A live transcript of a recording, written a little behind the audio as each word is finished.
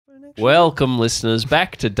Welcome, listeners,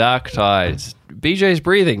 back to Dark Tides. BJ's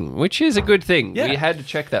breathing, which is a good thing. Yeah. We had to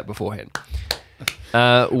check that beforehand.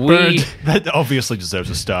 That obviously deserves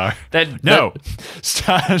a star.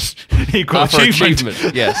 Stars equal for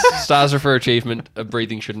achievement. Yes, stars are for achievement.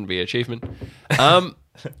 Breathing shouldn't be achievement.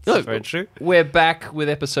 Look, very true. We're back with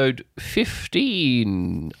episode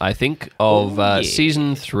 15, I think, of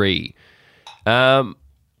season 3.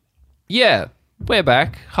 Yeah, we're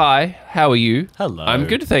back. Hi, how are you? Hello. I'm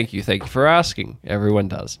good, thank you. Thank you for asking. Everyone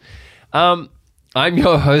does. I'm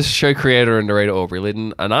your host, show creator, and narrator, Aubrey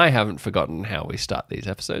Liddon, and I haven't forgotten how we start these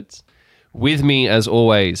episodes. With me, as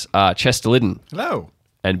always, are Chester Liddon. Hello.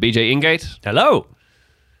 And BJ Ingate. Hello.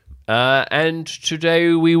 And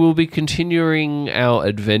today we will be continuing our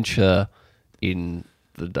adventure in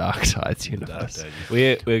the Dark Tides universe.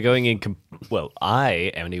 We're going in.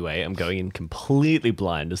 I anyway am going in completely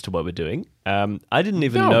blind as to what we're doing. I didn't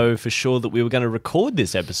even know for sure that we were going to record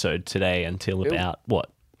this episode today until about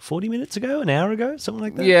 40 minutes ago, an hour ago, something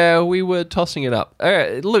like that. Yeah, we were tossing it up. All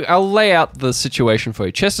right, look, I'll lay out the situation for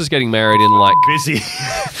you. Chester's getting married in busy.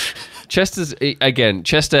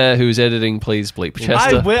 Chester, who's editing, please bleep.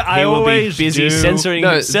 Chester. I will always be busy censoring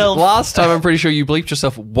himself. Last time, I'm pretty sure you bleeped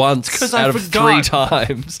yourself once out of 3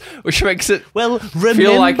 times, which makes it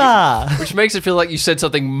remember. which makes it feel like you said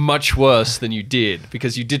something much worse than you did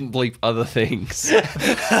because you didn't bleep other things.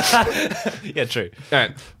 Yeah, true. All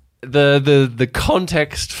right. The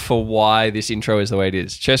context for why this intro is the way it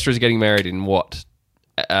is. Chester is getting married in what?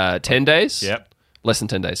 10 days? Yep. Less than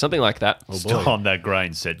 10 days, something like that. Still on that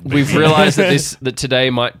grain set. We've realised that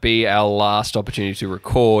today might be our last opportunity to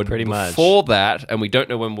record before that, and we don't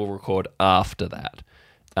know when we'll record after that.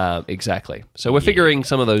 Exactly. So we're figuring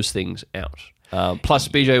some of those things out. Plus,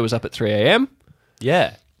 BJ was up at 3 a.m.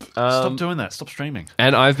 Yeah. Stop doing that. Stop streaming.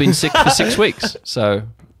 And I've been sick for 6 weeks. So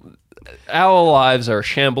our lives are a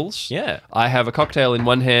shambles. Yeah. I have a cocktail in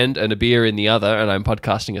one hand and a beer in the other, and I'm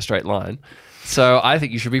podcasting a straight line. So I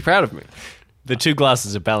think you should be proud of me. The 2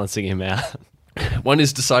 glasses are balancing him out. One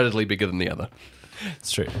is decidedly bigger than the other.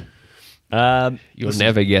 It's true. You'll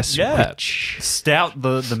never guess which. Stout,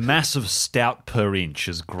 the mass of stout per inch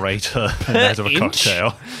is greater than that of a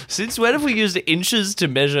cocktail. Since when have we used inches to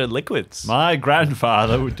measure liquids? My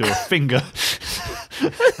grandfather would do a finger.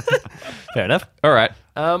 Fair enough. All right.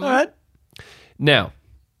 All right. Now,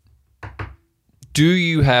 do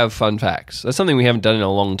you have fun facts? That's something we haven't done in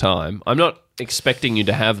a long time. I'm not expecting you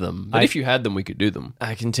to have them, but if you had them, we could do them.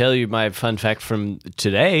 I can tell you my fun fact from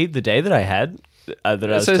today, the day that I had. That I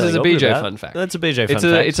was so this is a telling BJ about. fun fact. That's a BJ fun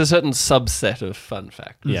fact. It's a certain subset of fun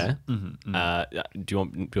fact. Yeah. Do you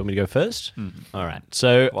want me to go first? Mm-hmm. All right.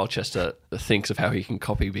 So while Chester thinks of how he can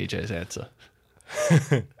copy BJ's answer.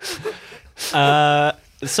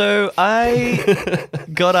 So I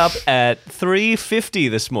got up at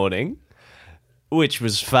 3:50 this morning, which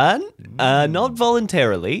was fun. Not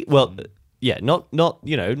voluntarily. Well, yeah, not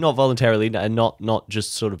voluntarily, and not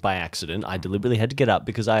just sort of by accident. I deliberately had to get up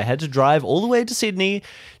because I had to drive all the way to Sydney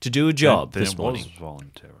to do a job this morning. It was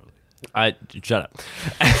voluntarily. Shut up.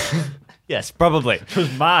 Yes, probably.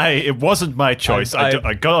 It wasn't my choice.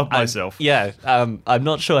 I got up myself. I'm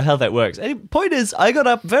not sure how that works. Point is, I got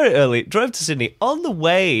up very early, drove to Sydney. On the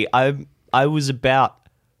way, I was about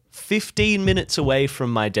 15 minutes away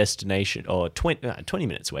from my destination, or 20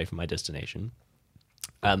 minutes away from my destination.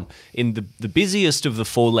 In the busiest of the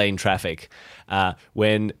 4-lane traffic,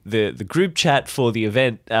 when the group chat for the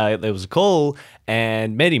event, there was a call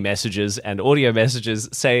and many messages and audio messages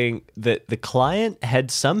saying that the client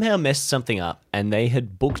had somehow messed something up and they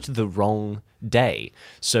had booked the wrong day.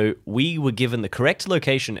 So we were given the correct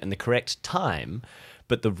location and the correct time,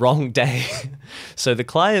 but the wrong day. So the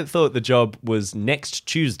client thought the job was next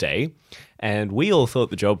Tuesday, and we all thought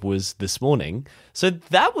the job was this morning. So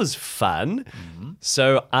that was fun. Mm-hmm.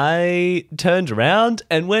 So I turned around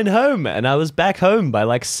and went home, and I was back home by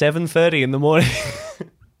like 7:30 in the morning.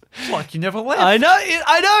 Like you never left. I know.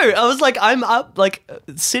 I was like, I'm up, like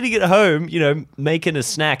sitting at home, making a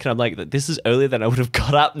snack, and I'm like, this is earlier than I would have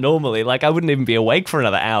got up normally. Like I wouldn't even be awake for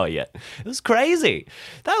another hour yet. It was crazy.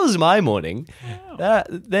 That was my morning. Wow.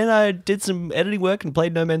 Then I did some editing work and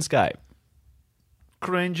played No Man's Sky.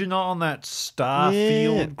 Cringe, you're not on that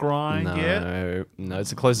Starfield grind yet? No, it's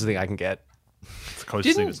the closest thing I can get. It's the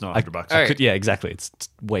closest thing that's not $100. Right. Yeah, exactly. It's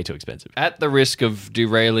way too expensive. At the risk of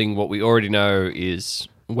derailing what we already know is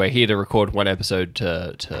we're here to record one episode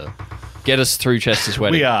to get us through Chester's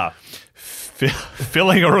wedding. We are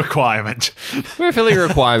filling a requirement. We're filling a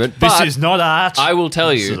requirement. This but is not art. I will tell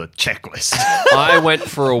this you. This is a checklist. I went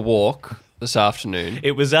for a walk this afternoon.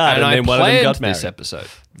 It was art, and I then one of them got planned married. this episode.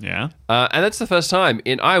 Yeah. And that's the first time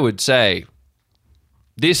in, I would say,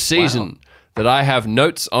 this season that I have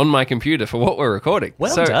notes on my computer for what we're recording.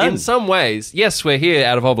 Well so done. in some ways, yes, we're here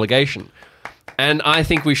out of obligation. And I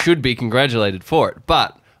think we should be congratulated for it.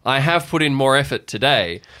 But I have put in more effort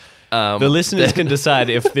today. The listeners can decide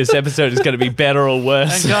if this episode is going to be better or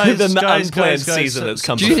worse than the unplanned season that's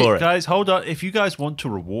come before it. Guys, hold on. If you guys want to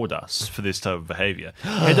reward us for this type of behavior,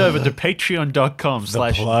 head over to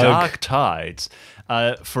patreon.com/darktides.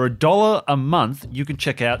 For $1 a month, you can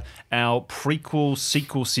check out our prequel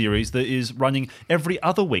sequel series that is running every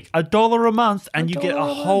other week. $1 a month, and you get a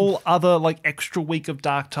whole other extra week of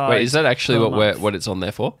Dark Tides. Wait, is that actually what it's on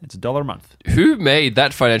there for? It's $1 a month. Who made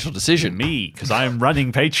that financial decision? Me, because I am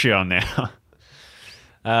running Patreon now.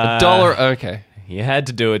 $1. Okay. You had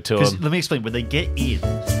to do it to them. Let me explain. When they get in,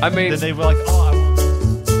 I mean, then they were like, "Oh, I want."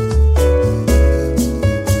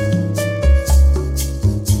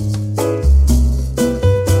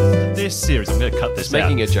 This series, I'm going to cut this it's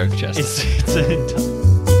making out. a joke, Chester. It's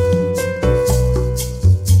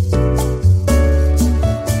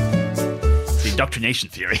the indoctrination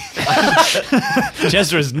theory.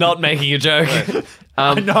 Chester is not making a joke.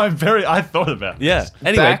 I know. I thought about this. Yeah.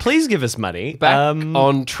 Anyway, Back- please give us money. Back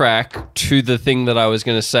on track to the thing that I was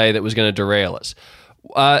going to say that was going to derail us.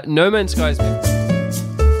 No Man's Sky is...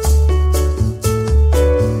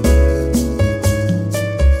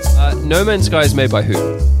 No Man's Sky is made by who?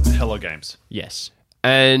 Hello Games. Yes.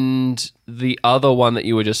 And the other one that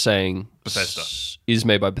you were just saying... Bethesda. Is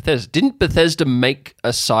made by Bethesda. Didn't Bethesda make a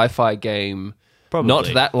sci-fi game Probably.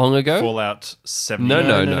 not that long ago? Fallout 70.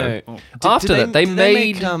 No. Oh. After that, they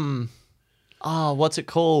made... what's it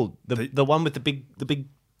called? The one with the big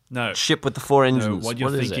No. ship with the 4 engines. No, what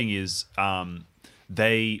you're is thinking it? is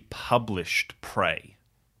they published Prey.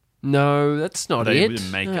 No, that's not They it.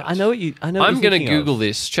 didn't make No, it. I know what you. I know. I'm going to Google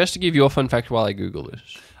this just to give your fun fact while I Google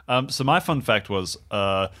this. So my fun fact was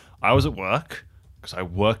I was at work, because I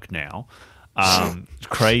work now. It's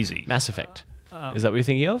crazy. Mass Effect. Is that what you're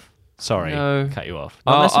thinking of? Sorry, No. cut you off.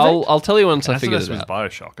 Not Mass Effect? I'll tell you once I figure this it was out.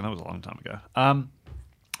 Bioshock, and that was a long time ago.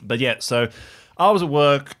 But yeah, so I was at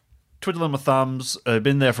work, twiddling my thumbs. I'd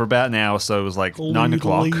been there for about an hour, so it was like 9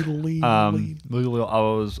 o'clock. I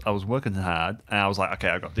was working hard, and I was like, okay,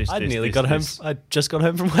 I got this. I this, nearly this, got home. this. I just got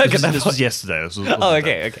home from work. This was yesterday. This was Oh,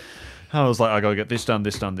 okay. I was like, I gotta get this done,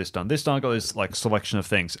 this done, this done, this done. I got this selection of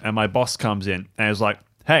things, and my boss comes in and is like,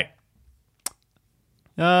 "Hey,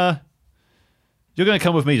 you're gonna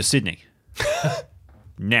come with me to Sydney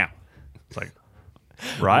now." It's like,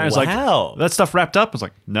 right? It's Wow. like that stuff wrapped up. I was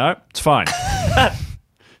like, no, it's fine.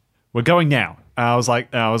 We're going now. And I was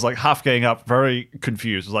like half getting up, very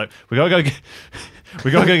confused. I was like, we gotta go get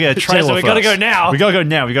a trailer. Chester, we first. gotta go now. We gotta go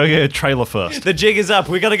now. We gotta get a trailer first. The jig is up.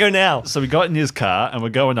 We got to go now. So we got in his car and we're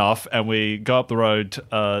going off, and we go up the road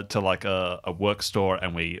to like a work store,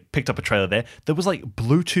 and we picked up a trailer there that was like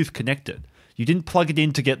Bluetooth connected. You didn't plug it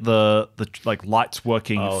in to get the like lights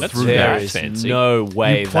working through there that. is fancy. no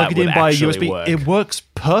way You plug that it in would by actually USB. work. It works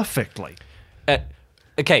perfectly.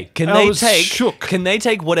 Okay, can I they was take shook. Can they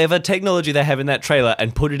take whatever technology they have in that trailer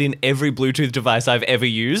and put it in every Bluetooth device I've ever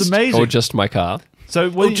used? It's amazing. Or just my car.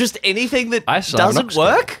 So Or just anything that I saw an doesn't Ox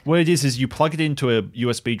work? what it is you plug it into a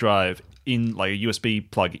USB drive in like a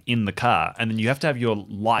USB plug in the car, and then you have to have your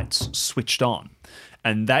lights switched on,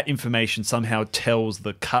 and that information somehow tells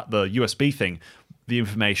the USB thing the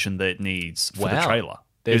information that it needs for the Wow. trailer.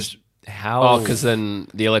 There's how? Oh, because then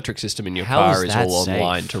the electric system in your How car is is that all safe?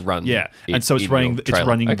 online to run. Yeah, it and so it's in running. your It's trailer.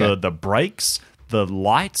 running Okay. the brakes, the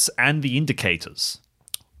lights, and the indicators.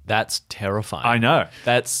 That's terrifying. I know.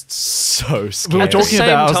 That's so We scary. were At the talking same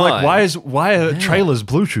about. I was time- like, why are trailers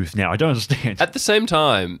Bluetooth now? I don't understand. At the same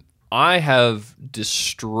time, I have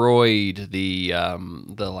destroyed the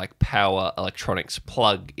like power electronics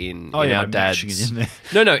plug in our mashing it dad's in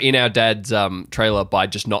there. in our dad's trailer by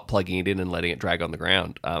just not plugging it in and letting it drag on the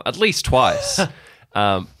ground at least twice.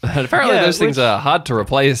 And apparently Yeah, those things which- are hard to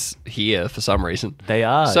replace here for some reason. They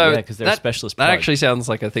are, So yeah, because they're a that- specialist That plug. actually sounds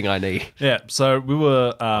like a thing I need. Yeah, so we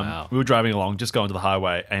were driving along, just going to the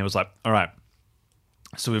highway, and it was like, all right,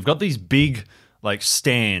 so we've got these big like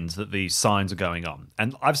stands that these signs are going on,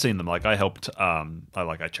 and I've seen them. Like I helped,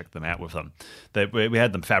 I checked them out with them. We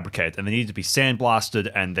had them fabricated, and they needed to be sandblasted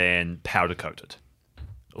and then powder coated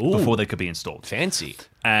before they could be installed. fancy.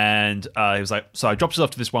 And he was like, so I dropped it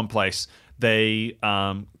off to this one place. They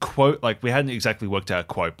quote, like, we hadn't exactly worked out a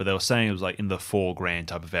quote, but they were saying it was like in the $4,000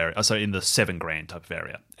 type of area. So in the $7,000 type of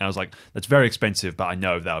area. And I was like, that's very expensive, but I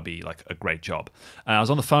know that would be like a great job. And I was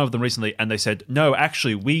on the phone with them recently, and they said, no,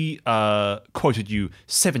 actually, we quoted you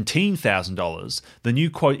 $17,000. The new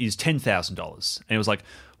quote is $10,000. And it was like,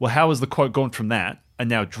 well, how has the quote gone from that and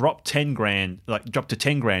now dropped to 10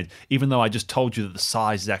 grand, even though I just told you that the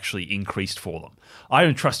size is actually increased for them? I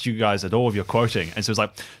don't trust you guys at all with your quoting. And so it's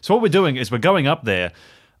like, so what we're doing is we're going up there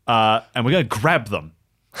and we're going to grab them.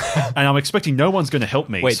 And I'm expecting no one's going to help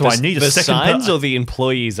me. Wait, so I need a second. The signs or the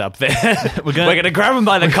employees up there? we're going to grab them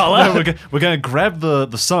by the collar. No, we're going to grab the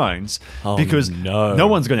signs because no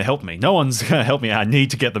one's going to help me. No one's going to help me. I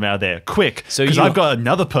need to get them out of there quick because I've got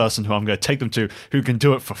another person who I'm going to take them to who can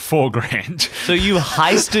do it for $4,000. So you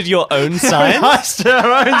heisted your own signs? Heisted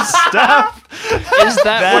our own stuff. Is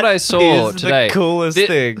that what I saw is today? The coolest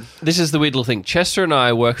thing. This is the weird little thing. Chester and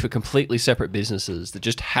I work for completely separate businesses that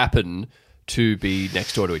just happen to be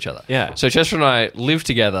next door to each other. Yeah. So Chester and I live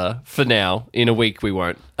together for now. In a week we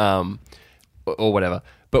won't, or whatever.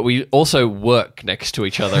 But we also work next to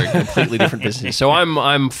each other in completely different businesses. So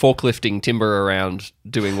I'm forklifting timber around,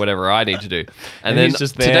 doing whatever I need to do, and then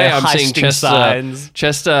just today I'm seeing signs.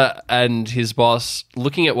 Chester and his boss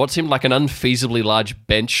looking at what seemed like an unfeasibly large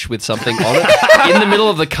bench with something on it in the middle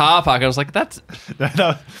of the car park. I was like, "That's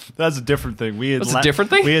a different thing. That's a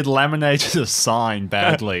different thing? We had laminated a sign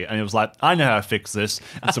badly, and it was like, I know how to fix this.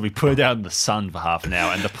 And so we put it out in the sun for half an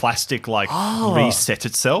hour, and the plastic reset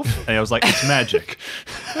itself, and I was like, it's magic.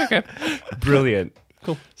 okay, brilliant,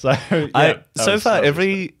 cool. So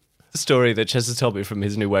every story that Chester told me from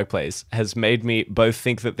his new workplace has made me both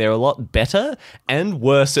think that they're a lot better and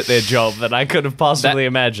worse at their job than I could have possibly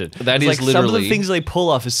imagined. That it's is like literally... some of the things they pull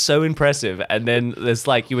off is so impressive. And then there's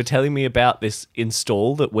like, you were telling me about this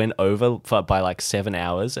install that went over by like 7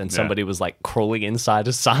 hours and somebody was like crawling inside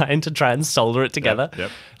a sign to try and solder it together.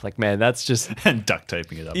 Yep. Like, man, that's just... and duct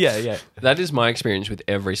taping it up. Yeah. That is my experience with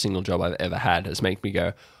every single job I've ever had, has made me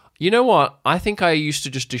go, you know what? I think I used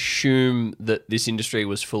to just assume that this industry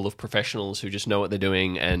was full of professionals who just know what they're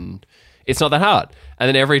doing, and it's not that hard.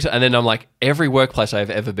 And then I'm like, every workplace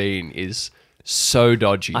I've ever been is so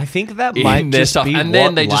dodgy. I think that might just be and what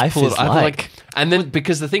then they just life pull is it. I'm like. And then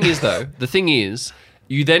because the thing is,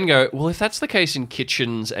 you then go, well, if that's the case in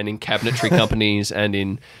kitchens and in cabinetry companies and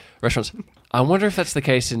in restaurants, I wonder if that's the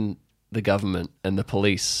case in the government and the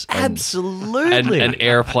police Absolutely. and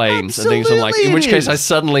airplanes and things. I'm like, in which case I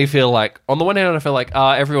suddenly feel like, on the one hand I feel like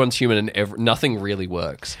everyone's human and nothing really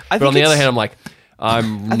works, but on the other hand I'm like,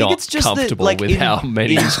 I'm not comfortable with how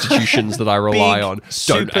many institutions that I rely on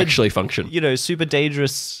don't actually function. Super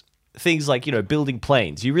dangerous things like, building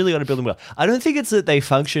planes. You really got to build them well. I don't think it's that they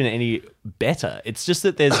function any better. It's just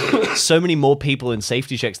that there's so many more people in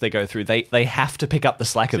safety checks they go through. They have to pick up the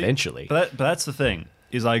slack eventually. But that's the thing.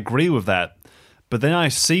 Is I agree with that, but then I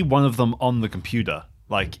see one of them on the computer,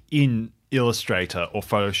 like in Illustrator or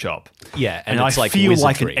Photoshop. Yeah, and I feel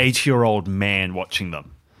like an 8-year-old man watching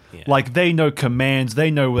them. Yeah. Like they know commands,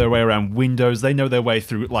 they know their way around Windows, they know their way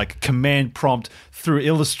through like command prompt, through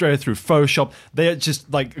Illustrator, through Photoshop. They're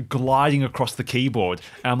just like gliding across the keyboard.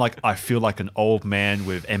 And I'm like, I feel like an old man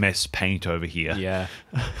with MS Paint over here. Yeah.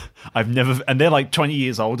 and they're like 20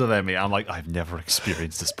 years older than me. I'm like, I've never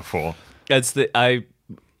experienced this before. It's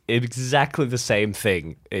exactly the same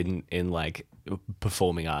thing in like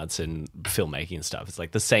performing arts and filmmaking and stuff. It's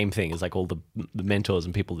like the same thing as like all the mentors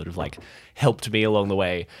and people that have like helped me along the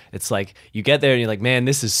way. It's like you get there and you're like, man,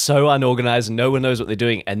 this is so unorganized and no one knows what they're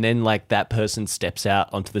doing. And then like that person steps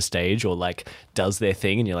out onto the stage or like does their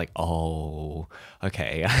thing and you're like, oh,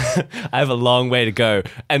 okay, I have a long way to go.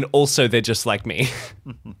 And also they're just like me,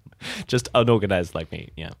 just unorganized like me.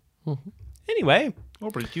 Yeah. Anyway.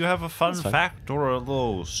 Aubrey, do you have a fun fact or a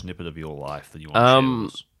little snippet of your life that you want to share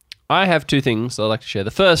with us? I have two things that I'd like to share. The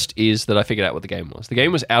first is that I figured out what the game was. The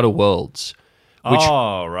game was Outer Worlds,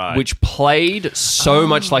 which played so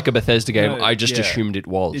much like a Bethesda game, I just assumed it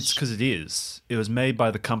was. It's because it is. It was made by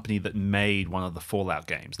the company that made one of the Fallout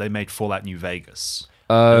games. They made Fallout New Vegas.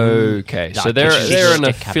 Okay, so they're an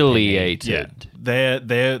affiliated. Yeah,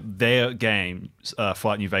 their game,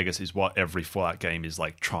 Fallout New Vegas, is what every Fallout game is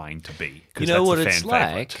like trying to be. You know what it's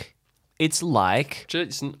like? It's like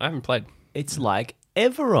I haven't played. It's like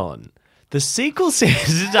Everon, the sequel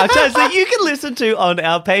series to Dark Tides that you can listen to on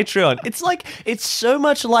our Patreon. It's so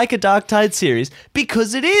much like a Dark Tide series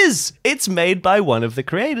because it is. It's made by one of the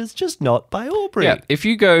creators, just not by Aubrey. Yeah, if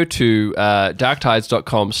you go to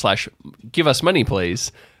darktides.com/give us money,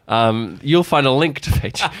 please, you'll find a link to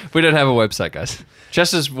Patreon. We don't have a website, guys.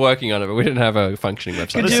 Chester's working on it, but we didn't have a functioning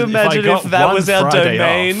website. Could you imagine if that was our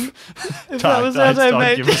domain? If that was our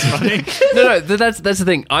domain. Give us money. No, that's the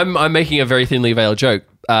thing. I'm making a very thinly veiled joke.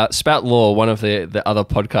 Spout Law, one of the other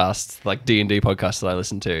podcasts, like D&D podcasts that I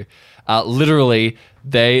listen to, literally,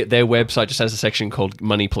 their website just has a section called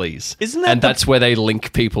Money Please. Isn't that and that's where they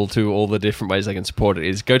link people to all the different ways they can support it.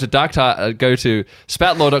 Is go to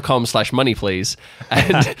spoutlaw.com/money please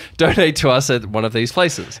and donate to us at one of these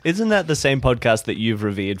places. Isn't that the same podcast that you've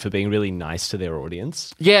revered for being really nice to their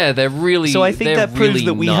audience? Yeah, they're really. So I think that proves really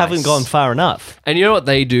that we nice. haven't gone far enough. And you know what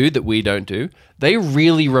they do that we don't do? They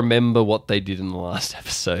really remember what they did in the last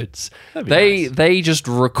episodes. They just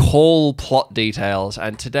recall plot details.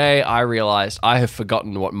 And today I realized I have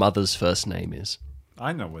forgotten what Mother's first name is.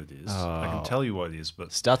 I know what it is. I can tell you what it is,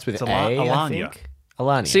 but Starts with it's A, Alania. I think.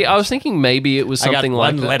 Alania. See, I was thinking maybe it was something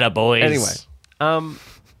like one that. letter, boys. Anyway,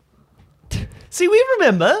 See, we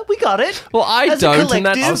remember. We got it. well, I As a don't, and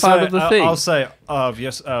collective- that's part of the thing. I'll say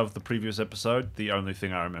of the previous episode, the only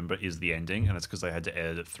thing I remember is the ending, and it's because they had to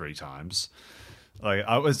edit it 3 times. Like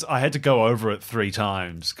I had to go over it 3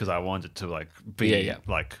 times because I wanted it to be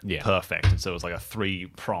perfect, and so it was like a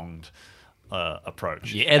 3-pronged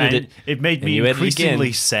approach. You edit And it, it made and me you edit increasingly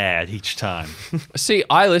again. sad each time. See,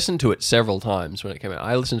 I listened to it several times when it came out.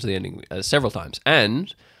 I listened to the ending several times,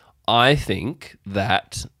 and I think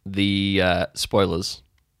that the spoilers.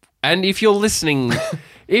 And if you're listening, to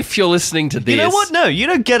this, You know what? No, you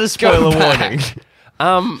don't get a spoiler warning.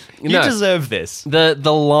 You deserve this. The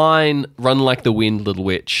line "Run like the wind, little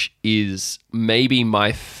witch" is maybe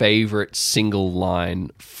my favorite single line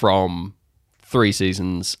from 3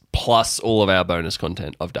 seasons plus all of our bonus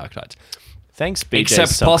content of Dark Tides. Thanks, BJ's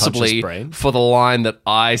Except possibly brain. for the line that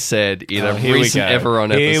I said in a here we recent go.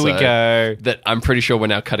 Everon episode. Here we go. That I'm pretty sure we're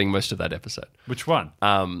now cutting most of that episode. Which one?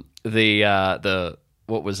 The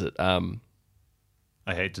what was it?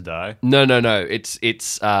 I hate to die. No.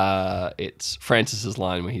 It's Francis's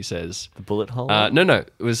line where he says The bullet hole? No.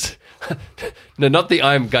 It was no, not the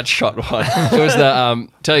 "I'm gut shot" one. It was the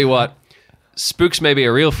tell you what, Spooks may be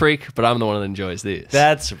a real freak, but I'm the one that enjoys this.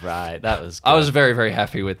 That's right. That was good. I was very, very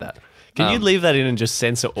happy with that. Can you leave that in and just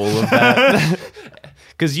censor all of that?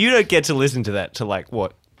 Because you don't get to listen to that till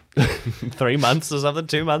what? 3 months or something?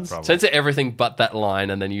 2 months? Censor everything but that line,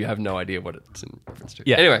 and then you have no idea what it's in reference to.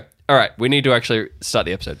 Yeah. Anyway, all right, we need to actually start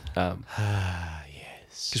the episode.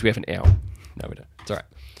 Yes. Because we have an hour. No, we don't. It's all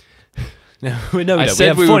right. No, we don't. We said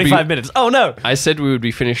have we would 45 be- minutes. Oh, no. I said we would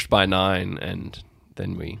be finished by 9, and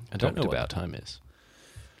then we talked what about the time is.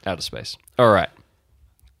 outer space. All right.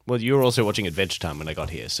 Well, you were also watching Adventure Time when I got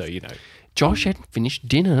here, so Josh hadn't finished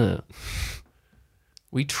dinner.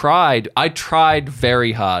 We tried. I tried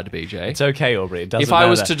very hard, BJ. It's okay, Aubrey. It doesn't If I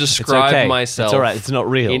was matter. to It's describe okay. myself It's all right. It's not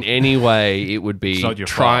real. in any way, it would be not your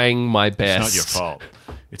trying my best. It's not your fault.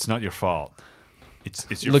 It's not your fault.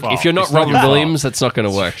 It's your Look, fault. if you're not It's Robin your fault. Williams, that's not going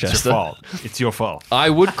to work, It's your Chester. fault. It's your fault. I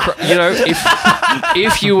would,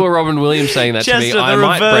 if you were Robin Williams saying that to me, Chester, I the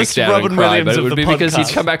might break reverse down Robin and cry, Williams but it of would the be because he'd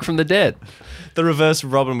podcast. come back from the dead. The reverse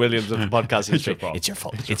Robin Williams of the podcast history. fault. It's your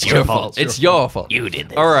fault. It's your fault. It's your fault. You did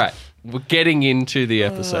this. All right, we're getting into the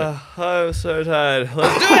episode. I'm so tired.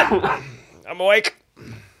 Let's do it. I'm awake.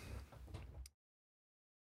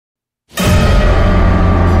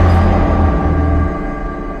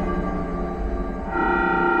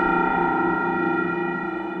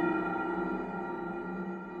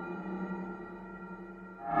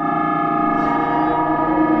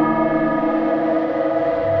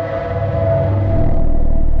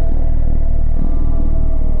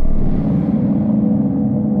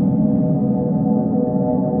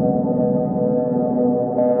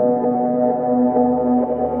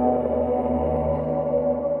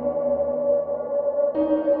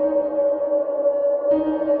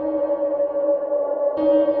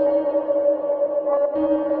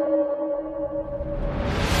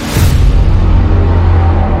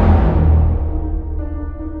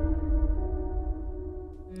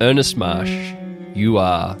 Ernest Marsh, you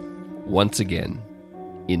are once again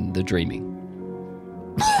in the dreaming.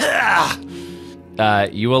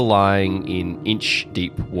 You are lying in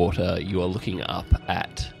inch-deep water. You are looking up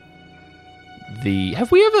at the.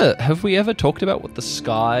 Have we ever talked about what the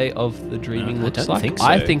sky of the dreaming I looks don't like? think so.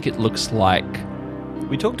 I think it looks like.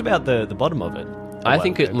 We talked about the bottom of it. I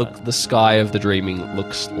think the sky of the dreaming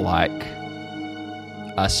looks like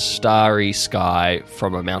a starry sky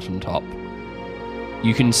from a mountaintop.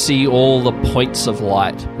 You can see all the points of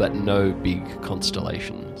light, but no big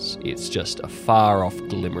constellations. It's just a far-off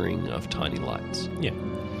glimmering of tiny lights. Yeah.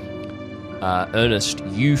 Ernest,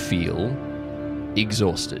 you feel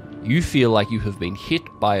exhausted. You feel like you have been hit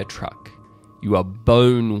by a truck. You are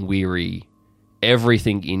bone weary.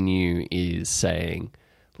 Everything in you is saying,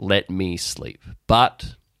 let me sleep.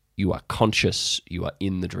 But you are conscious, you are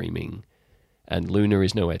in the dreaming, and Luna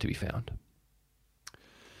is nowhere to be found.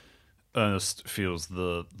 Ernest feels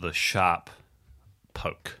the sharp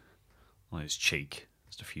poke on his cheek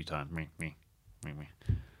just a few times. Me.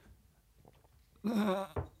 No,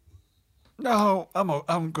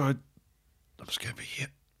 I'm good. I'm just gonna be here.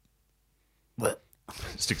 What?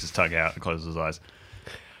 Sticks his tongue out and closes his eyes.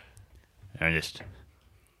 Ernest,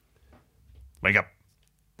 wake up.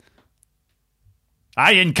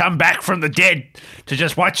 I didn't come back from the dead to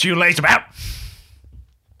just watch you laze about.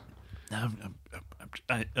 No,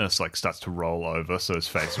 Ernest like starts to roll over, so his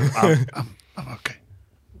face. I'm okay.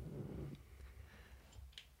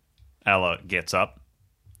 Ella gets up.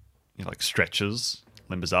 He like stretches,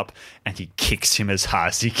 limbers up, and he kicks him as hard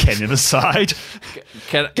as he can in the side.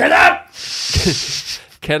 Get up!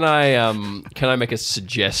 Can I make a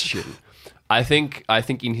suggestion? I think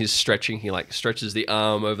in his stretching, he like stretches the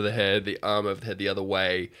arm over the head the other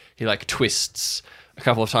way. He like twists a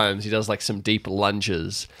couple of times. He does like some deep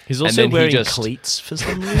lunges. He's also wearing cleats for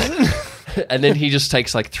some reason. And then he just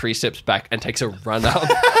takes like 3 steps back and takes a run up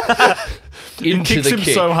into kicks the him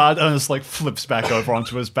kick. so hard, Ernest like flips back over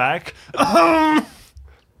onto his back. Go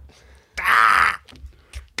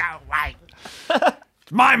away.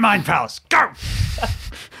 It's my mind palace. Go.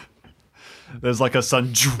 There's like a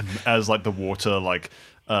sun as like the water like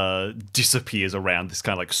disappears around this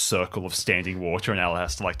kind of like circle of standing water, and Ella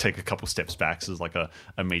has to like take a couple steps back, so there's like a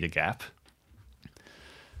meter gap.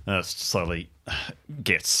 Slowly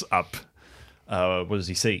gets up. What does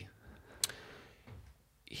he see?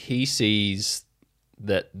 He sees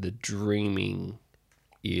that the dreaming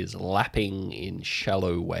is lapping in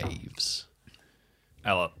shallow waves.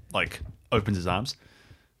 Ella like opens his arms.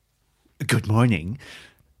 Good morning.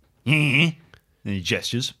 And he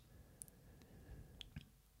gestures.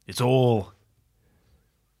 It's all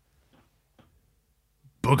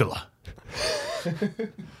Boogala.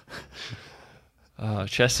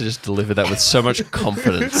 Chester just delivered that with so much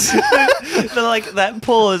confidence. But like that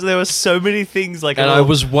pause, there were so many things like. And I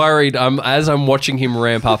was worried. As I'm watching him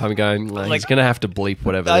ramp up, I'm going, he's going to have to bleep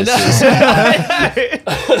whatever this is. I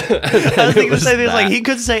was thinking the same thing. Like he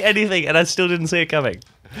could say anything, and I still didn't see it coming.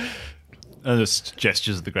 And just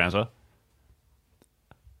gestures at the ground.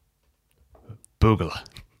 Boogala.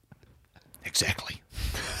 Exactly.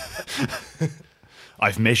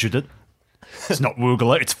 I've measured it. It's not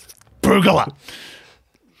woogala, it's boogala.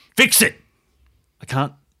 Fix it.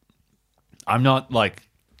 I'm not like,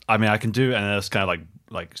 I mean, I can do, and it's kind of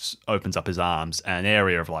like opens up his arms, and an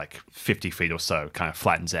area of like 50 feet or so kind of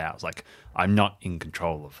flattens out. It's like, I'm not in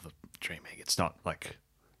control of the dreaming. It's not like.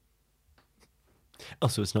 Oh,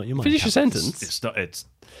 so it's not your mind. Finish your sentence.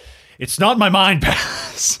 It's not my mind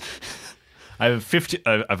palace. I have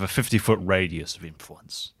a 50-foot radius of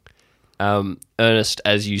influence. Ernest,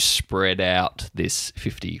 as you spread out this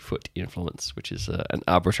 50-foot influence, which is an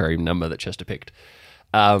arbitrary number that Chester picked,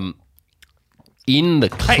 in the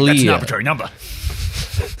clear... Hey, that's an arbitrary number.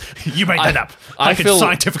 You made that up. I can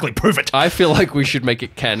scientifically prove it. I feel like we should make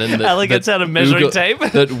it canon that... Alec gets out a measuring tape.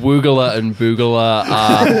 That woogala and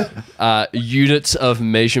boogala are units of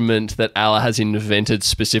measurement that Allah has invented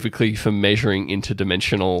specifically for measuring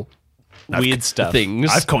interdimensional weird stuff. Things.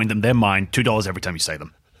 I've coined them. They're mine. $2 every time you say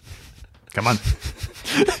them. Come on.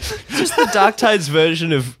 Just the Dark Tides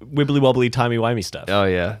version of wibbly wobbly timey wimey stuff. Oh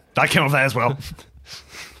yeah, I came up with that as well.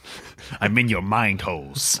 I'm in your mind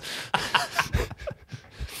holes.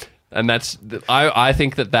 and that's I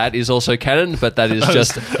think that is also canon, but that is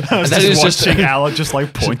just I was watching Alan just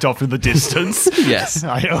like point off in the distance. Yes,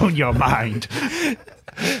 I own your mind.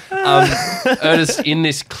 Ernest, in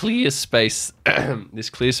this clear space,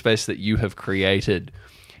 that you have created,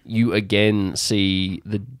 you again see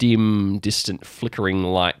the dim, distant, flickering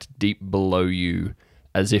light deep below you,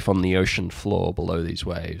 as if on the ocean floor below these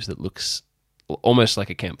waves. That looks almost like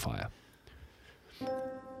a campfire.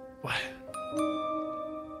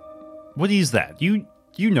 What is that? You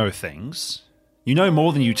know things. You know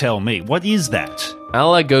more than you tell me. What is that?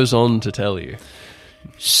 Allah goes on to tell you.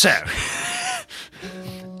 So...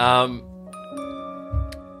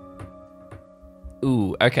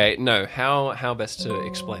 Ooh, okay, no. How best to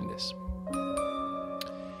explain this?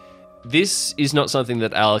 This is not something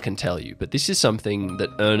that Allah can tell you, but this is something that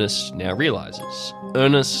Ernest now realizes.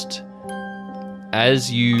 Ernest,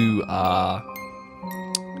 as you are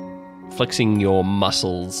flexing your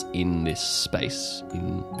muscles in this space,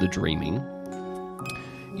 in the dreaming,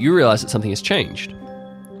 you realize that something has changed.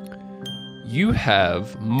 You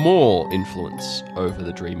have more influence over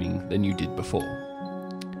the dreaming than you did before.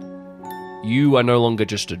 You are no longer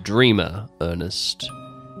just a dreamer, Ernest.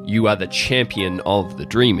 You are the champion of the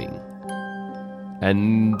dreaming.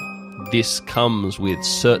 And this comes with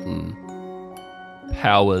certain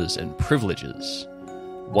powers and privileges.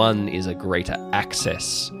 One is a greater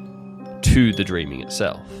access to the dreaming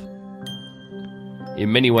itself.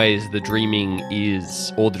 In many ways, the dreaming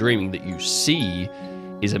that you see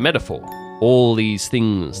is a metaphor. All these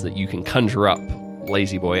things that you can conjure up,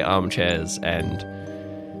 lazy boy armchairs and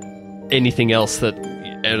anything else that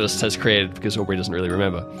Ernest has created because Aubrey doesn't really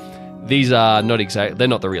remember. These are they're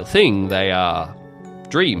not the real thing, they are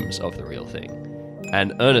dreams of the real thing.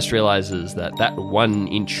 And Ernest realizes that 1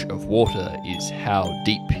 inch of water is how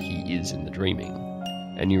deep he is in the dreaming.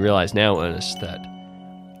 And you realize now, Ernest, that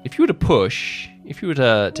if you were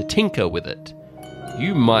to tinker with it,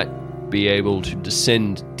 you might be able to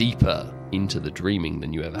descend deeper into the dreaming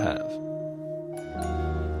than you ever have.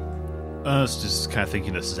 Ernest is kind of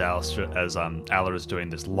thinking this as Ala is doing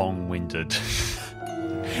this long-winded.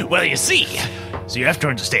 Well, you see, so you have to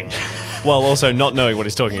understand. While also not knowing what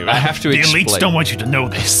he's talking about. I have to The explain. elites don't want you to know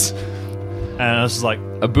this. And Ernest is like,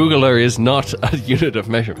 A boogaloo is not a unit of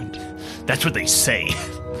measurement. That's what they say.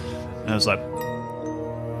 and I was like,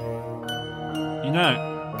 you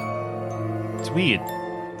know, it's weird.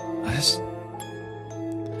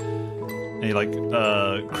 And he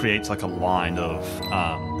creates like a line of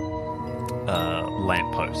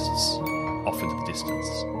lampposts off into the distance.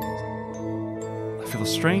 I feel a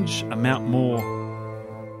strange amount more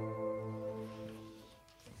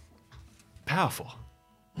powerful.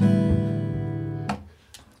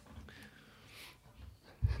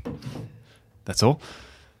 That's all.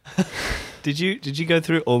 Did you go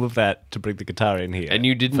through all of that to bring the guitar in here? And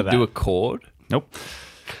you didn't do a chord? Nope.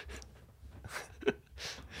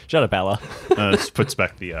 Shut up, Ella. Just puts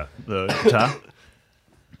back the guitar.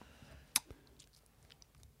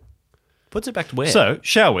 Puts it back to where? So,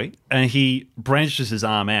 shall we? And he branches his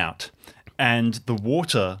arm out, and the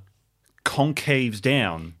water concaves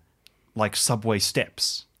down like subway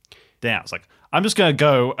steps down. It's like, I'm just going to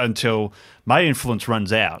go until my influence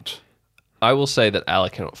runs out. I will say that Allah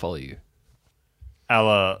cannot follow you.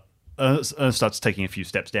 Allah starts taking a few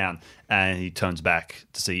steps down, and he turns back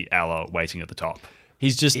to see Allah waiting at the top.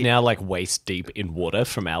 He's just now like waist deep in water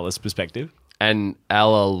from Ella's perspective. And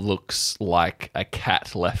Allah looks like a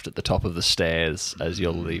cat left at the top of the stairs as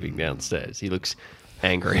you're leaving downstairs. He looks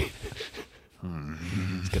angry.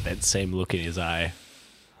 He's got that same look in his eye.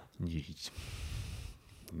 You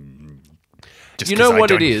know what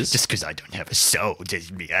it is? Just because I don't have a soul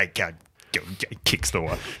doesn't mean I can't go. Kicks the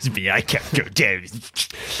wall. Doesn't mean I can't go down.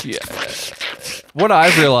 Yeah. What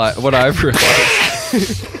I've realized.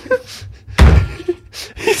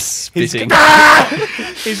 He's spitting.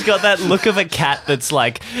 He's got that look of a cat that's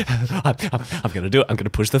like, I'm going to do it. I'm going to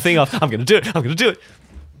push the thing off. I'm going to do it. I'm going to do it.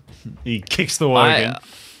 He kicks the wall again.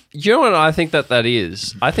 You know what I think that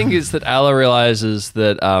is? I think it's that Allah realizes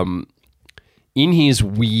that in his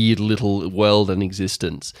weird little world and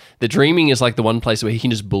existence, the dreaming is like the one place where he can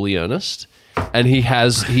just bully Ernest. And he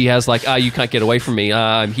has like, you can't get away from me.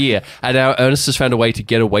 I'm here. And now Ernest has found a way to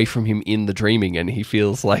get away from him in the dreaming, and he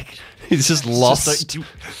feels like he's just lost.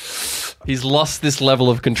 He's lost this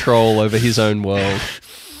level of control over his own world.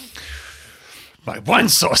 My one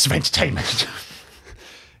source of entertainment.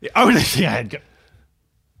 The only thing I had.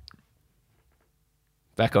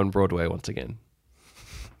 Back on Broadway once again.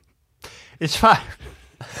 It's fine.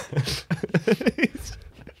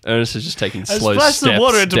 Ernest is just taking slow Splash steps some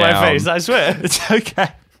water into down. my face, I swear. It's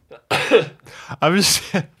okay. I'm going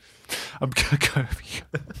to go over here.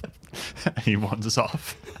 And he wanders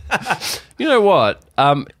off. You know what?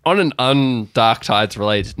 On an Dark Tides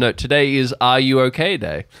related note, today is Are You Okay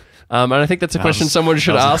Day. And I think that's a question someone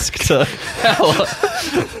should ask to Ella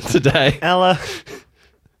today. Ella,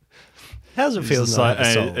 how's it feel?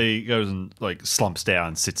 He goes and like slumps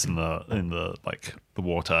down, sits in the like the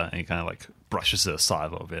water, and he kind of like brushes it aside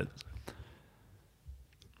a little bit.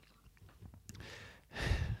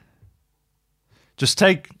 Just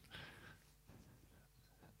take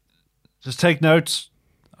notes.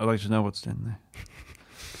 I'd like to know what's in there.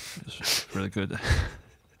 It's really good.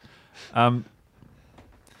 And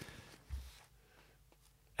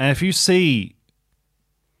if you see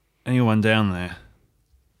anyone down there,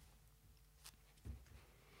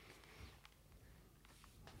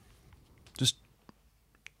 just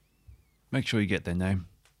make sure you get their name.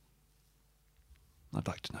 I'd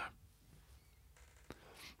like to know.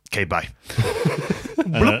 Okay, bye.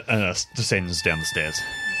 and descends down the stairs.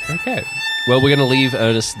 Okay. Well, we're going to leave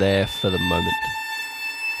Ernest there for the moment.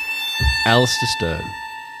 Alistair Stern,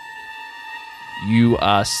 you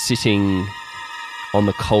are sitting on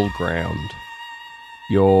the cold ground,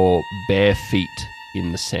 your bare feet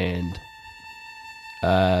in the sand.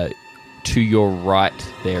 To your right,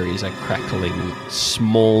 there is a crackling,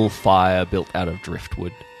 small fire built out of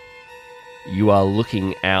driftwood. You are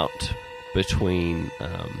looking out between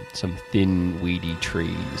some thin, weedy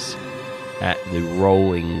trees at the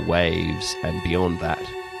rolling waves, and beyond that,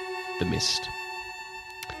 the mist.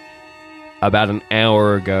 About an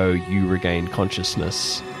hour ago, you regained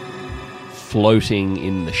consciousness, floating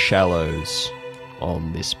in the shallows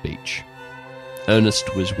on this beach.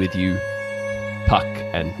 Ernest was with you, Puck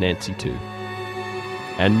and Nancy too,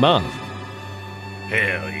 and Marv.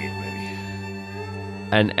 Hell yeah, baby.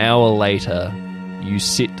 An hour later, you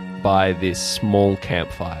sit by this small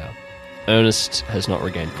campfire. Ernest has not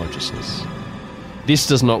regained consciousness. This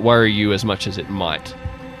does not worry you as much as it might.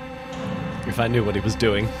 If I knew what he was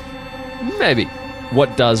doing. Maybe.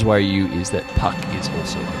 What does worry you is that Puck is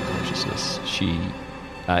also unconsciousness.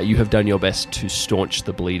 You have done your best to staunch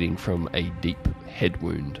the bleeding from a deep head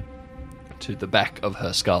wound to the back of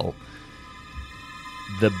her skull.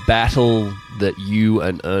 The battle that you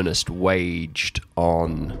and Ernest waged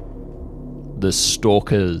on the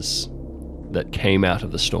stalkers that came out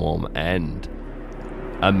of the storm and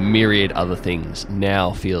a myriad other things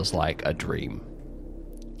now feels like a dream.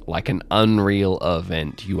 Like an unreal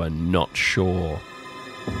event. You are not sure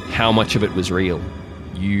how much of it was real.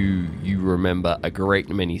 You remember a great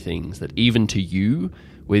many things that even to you,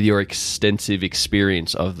 with your extensive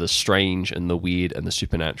experience of the strange and the weird and the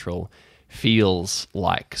supernatural, feels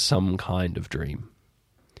like some kind of dream.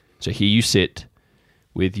 So here you sit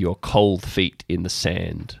with your cold feet in the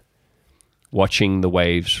sand, watching the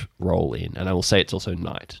waves roll in. And I will say it's also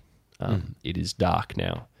night. It is dark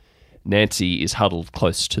now. Nancy is huddled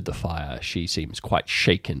close to the fire. She seems quite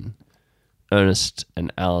shaken. Ernest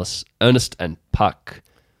and Puck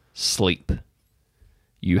sleep.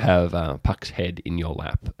 You have Puck's head in your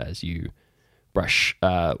lap as you brush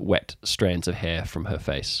wet strands of hair from her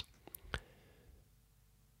face.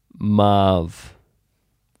 Marv,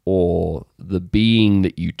 or the being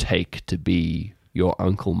that you take to be your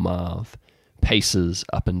Uncle Marv, paces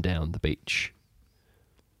up and down the beach.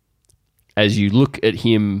 As you look at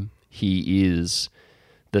him, he is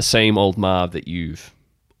the same old Marv that you've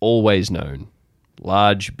always known.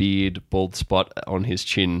 Large beard, bald spot on his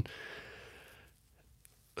chin,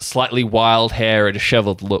 slightly wild hair, a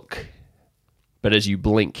disheveled look. But as you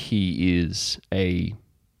blink, he is a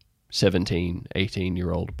 17,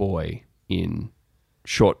 18-year-old boy in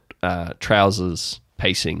short trousers,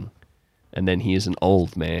 pacing. And then he is an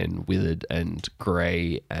old man, withered and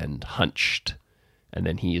grey and hunched. And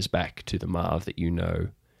then he is back to the Marv that you know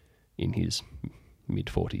in his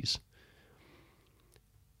mid-40s.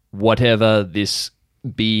 Whatever this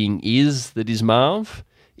being is that is Marv,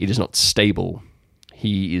 it is not stable.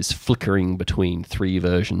 He is flickering between three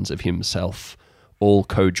versions of himself, all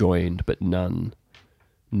co-joined, but none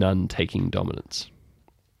taking dominance.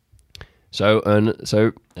 So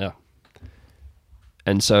Alistair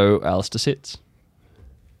sits.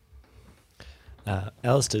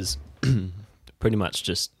 Alistair's pretty much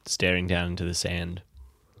just staring down into the sand,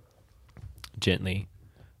 gently,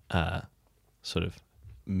 sort of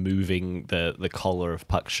moving the collar of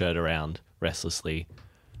Puck's shirt around restlessly,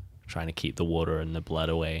 trying to keep the water and the blood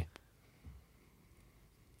away.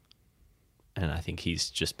 And I think he's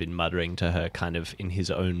just been muttering to her kind of in his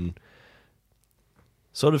own...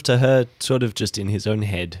 Sort of to her, sort of just in his own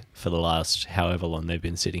head for the last however long they've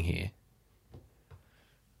been sitting here.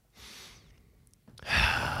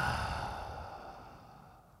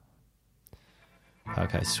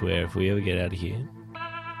 Fuck, I swear, if we ever get out of here,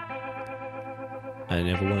 I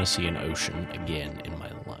never want to see an ocean again in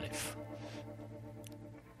my life.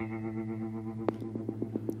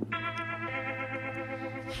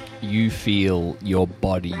 You feel your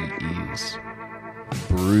body is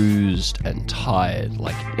bruised and tired,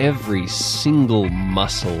 like every single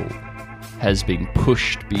muscle has been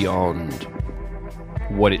pushed beyond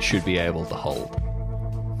what it should be able to hold.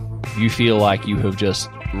 You feel like you have just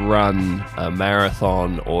run a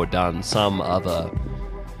marathon or done some other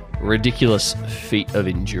ridiculous feat of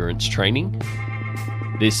endurance training.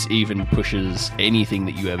 This even pushes anything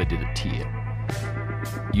that you ever did at tier.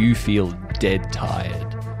 You feel dead tired.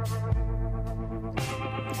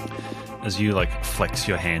 As you flex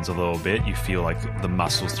your hands a little bit, you feel like the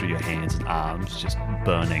muscles through your hands and arms just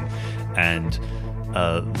burning, and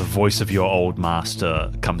the voice of your old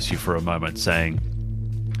master comes to you for a moment saying,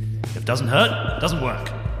 "If it doesn't hurt, it doesn't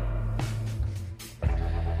work."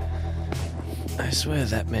 I swear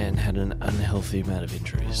that man had an unhealthy amount of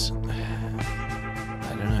injuries.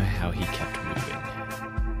 I don't know how he kept moving.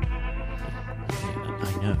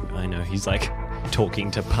 Yeah, I know. He's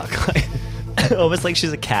talking to Puck, almost like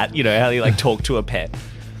she's a cat, you know, how you talk to a pet.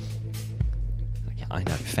 Yeah, I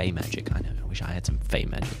know, fey magic, I know. I wish I had some fey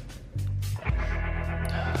magic.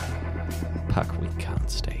 Puck, we can't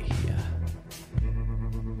stay here.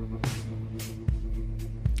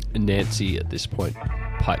 Nancy at this point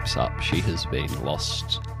pipes up. She has been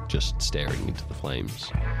lost, just staring into the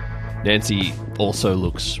flames. Nancy also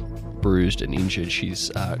looks bruised and injured.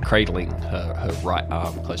 She's cradling her right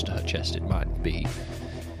arm close to her chest. It might be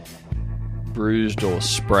bruised or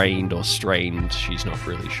sprained or strained. She's not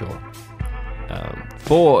really sure.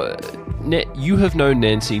 You have known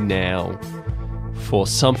Nancy now for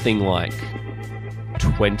something like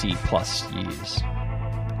 20 plus years.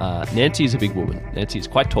 Nancy is a big woman. Nancy is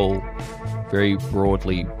quite tall, very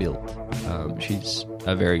broadly built. She's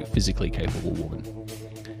a very physically capable woman.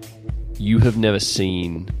 You have never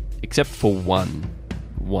seen, except for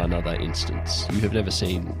one other instance, you have never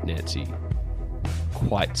seen Nancy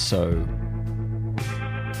quite so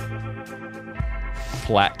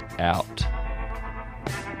flat out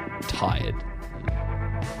tired.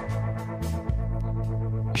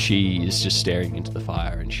 She is just staring into the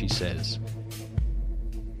fire and she says,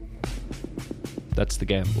 "That's the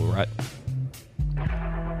gamble, right?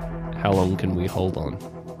 How long can we hold on?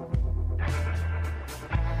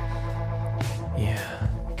 Yeah.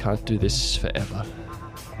 Can't do this forever.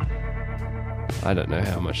 I don't know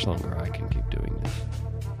how much longer I can keep doing this.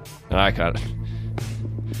 And I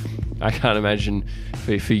can't imagine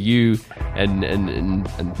for you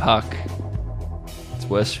and Puck. It's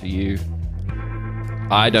worse for you.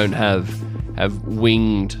 I don't have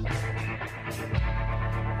winged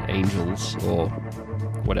angels or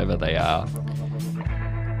whatever they are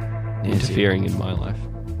interfering in my life.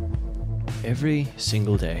 Every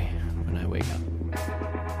single day when I wake up,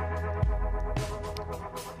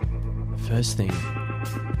 first thing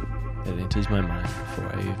that enters my mind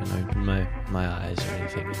before I even open my eyes or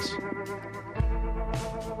anything is,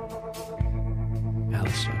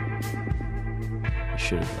 Alistair, you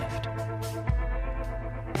should have left.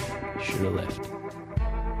 You should have left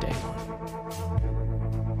day one.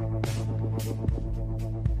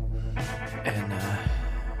 And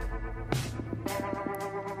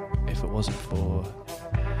if it wasn't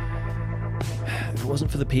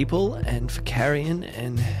for the people and for Carrion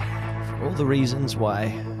and for all the reasons why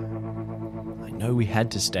I know we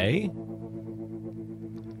had to stay,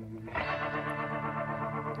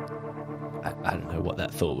 I don't know what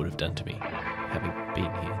that thought would have done to me, having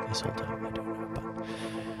been here this whole time. I don't know, but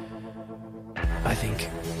I think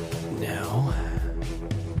now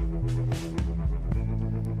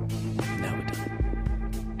we're done.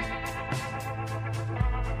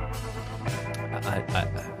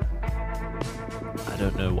 I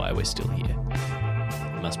don't know why we're still here.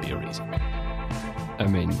 There must be a reason. I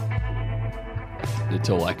mean, it's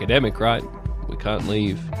all academic, right? We can't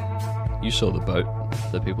leave. You saw the boat.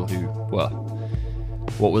 The people who, what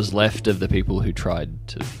was left of the people who tried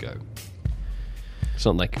to go. It's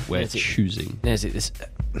not like we're choosing. This,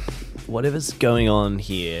 whatever's going on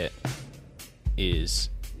here is...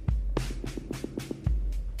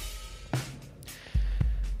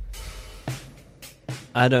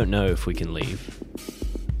 I don't know if we can leave,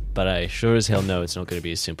 but I sure as hell know it's not going to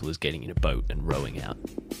be as simple as getting in a boat and rowing out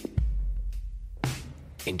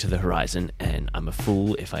into the horizon, and I'm a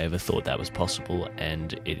fool if I ever thought that was possible,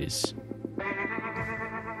 and it is...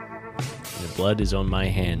 The blood is on my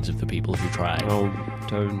hands of the people who tried. Oh,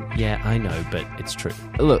 don't... Yeah, I know, but it's true.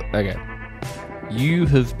 Look, okay. You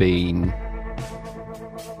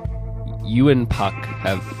and Puck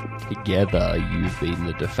have... Together, you've been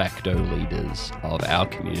the de facto leaders of our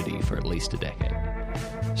community for at least a decade.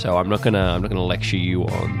 So I'm not gonna lecture you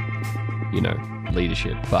on,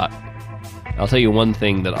 leadership, but I'll tell you one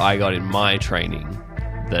thing that I got in my training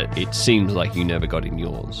that it seems like you never got in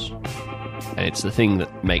yours. And it's the thing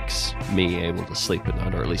that makes me able to sleep at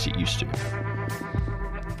night, or at least it used to.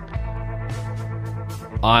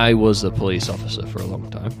 I was a police officer for a long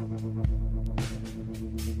time.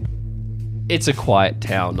 It's a quiet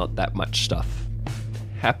town, not that much stuff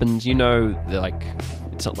happens,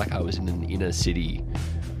 it's not like I was in an inner city,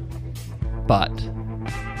 but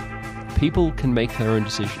people can make their own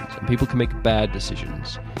decisions, and people can make bad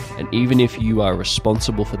decisions, and even if you are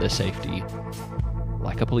responsible for their safety,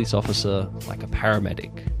 like a police officer, like a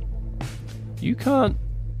paramedic, you can't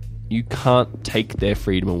take their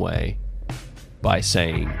freedom away by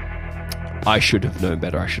saying, I should have known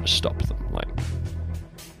better, I should have stopped them.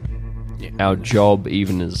 Our job,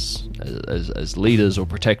 even as leaders or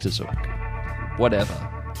protectors or whatever,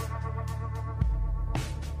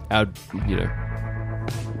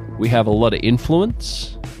 we have a lot of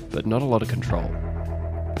influence, but not a lot of control.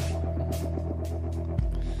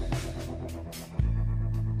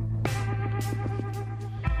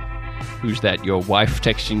 Who's that? Your wife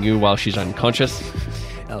texting you while she's unconscious?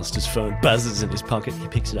 Alistair's phone buzzes in his pocket. He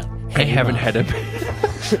picks it up. I haven't had a...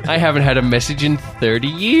 I haven't had a message in 30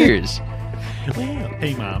 years.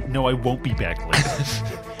 Hey, Mom. No, I won't be back later.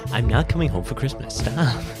 I'm not coming home for Christmas.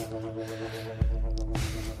 Stop.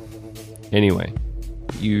 Anyway,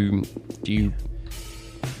 you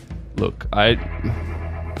look, gosh,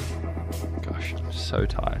 I'm so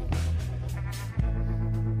tired.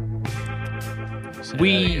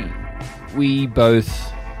 We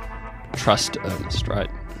both trust Ernest, right?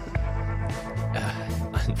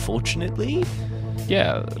 Unfortunately?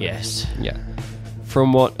 Yeah. Yes. Yeah.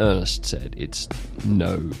 From what Ernest said, it's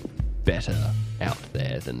no better out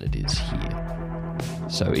there than it is here.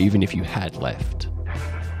 So even if you had left,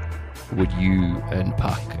 would you and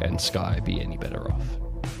Puck and Sky be any better off?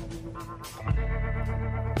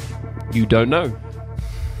 You don't know.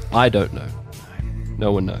 I don't know.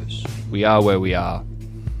 No one knows. We are where we are.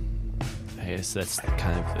 I guess that's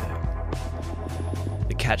kind of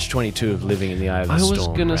the catch-22 of living in the eye of the storm. I was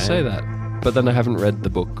going to say that, but then I haven't read the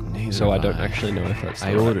book, so I don't have I. actually know if that's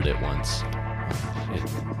I ordered it once.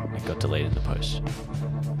 It got delayed in the post.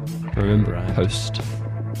 Remember, Right. post.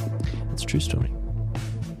 It's a true story.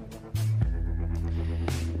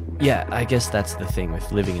 Yeah, I guess that's the thing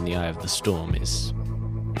with living in the eye of the storm is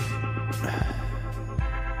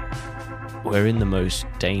we're in the most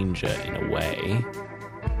danger in a way,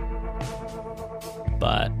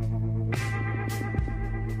 but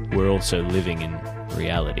we're also living in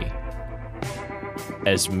reality.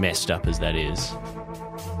 As messed up as that is,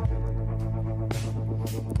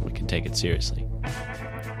 we can take it seriously.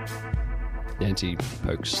 Nancy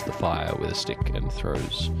pokes the fire with a stick and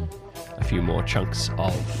throws a few more chunks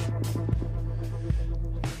of...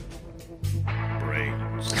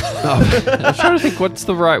 Brains. I'm trying to think what's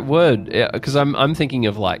the right word, because I'm thinking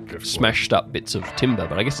of like Driftwood. smashed up bits of timber,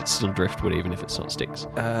 but I guess it's still driftwood even if it's not sticks.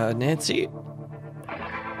 Nancy?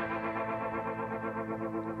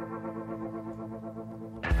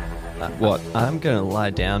 What? I'm gonna lie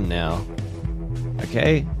down now.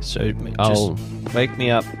 Okay? So I'll just wake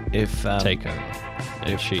me up if take over.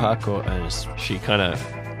 And she Puck or Ernest. kind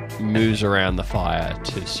of moves around the fire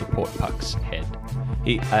to support Puck's head.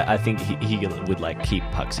 I think he would like keep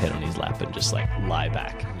Puck's head on his lap and just like lie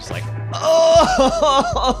back. Just like,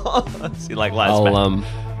 oh! So he like lies back.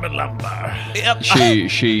 Malumba. Yep.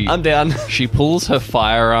 She I'm down. She pulls her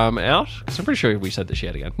firearm out, because I'm pretty sure we said that she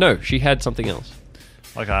had a gun. No, she had something else.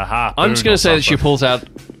 Like a harpoon. I'm just going or to say that she something. pulls out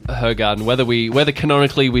her gun. Whether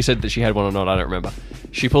canonically we said that she had one or not, I don't remember.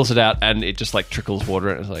 She pulls it out and it just like trickles water.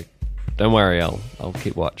 And it's like, don't worry, I'll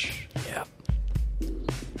keep watch. Yeah.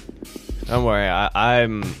 Don't worry,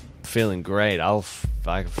 I'm feeling great. I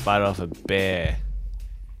can fight off a bear.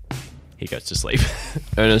 He goes to sleep.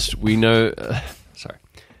 Ernest, we know. Sorry,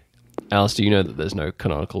 Alice. Do you know that there's no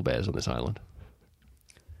canonical bears on this island?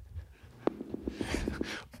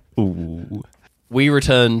 Ooh. We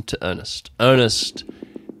return to Ernest. Ernest,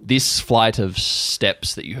 this flight of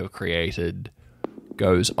steps that you have created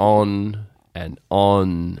goes on and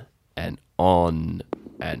on and on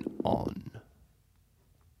and on.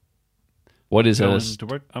 What is Going Ernest? to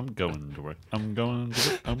work. I'm going to work. I'm going to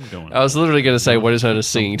work. I'm going. I was literally going to say, what is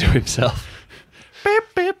Ernest singing to himself? Beep,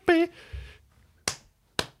 beep, beep.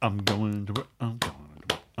 I'm going to work. I'm going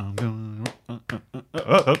to work. I'm going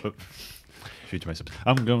to work. Shoot to myself.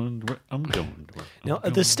 I'm going to work. I'm going to work. Now, are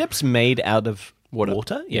the steps made out of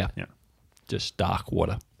water? Yeah. Yeah. Just dark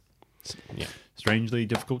water. Yeah. Strangely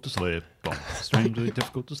difficult to slip on. Strangely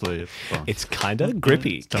difficult to slip on. It's kind of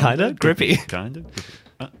grippy. Kind of grippy. Kind of grippy.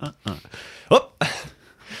 Oh,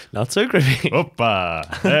 not so grippy. Oppa.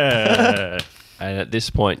 Hey. And at this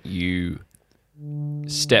point, you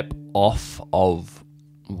step off of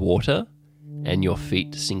water and your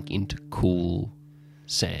feet sink into cool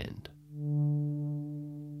sand.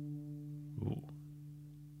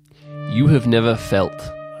 You have never felt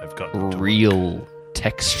I've got real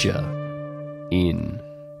texture in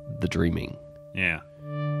the dreaming. Yeah.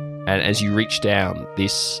 And as you reach down,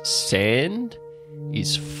 this sand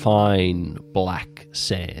is fine black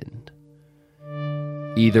sand.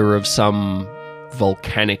 Either of some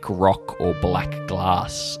volcanic rock or black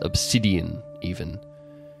glass, obsidian even.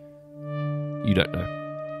 You don't know.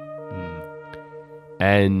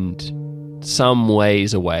 And some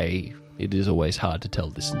ways away, it is always hard to tell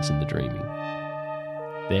distance in the dreaming,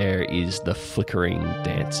 there is the flickering,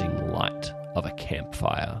 dancing light of a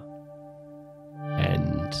campfire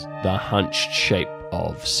and the hunched shape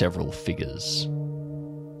of several figures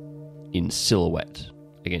in silhouette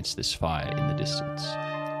against this fire in the distance.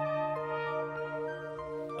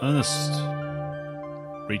 Ernest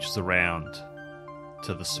reaches around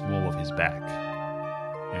to the small of his back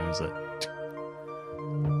and is like,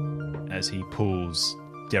 as he pulls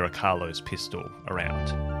Derricarlo's pistol around,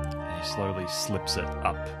 and he slowly slips it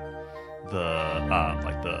up the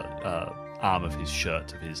arm of his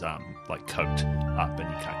shirt, of his coat up, and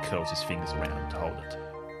he kind of curls his fingers around to hold it.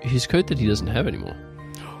 His coat that he doesn't have anymore.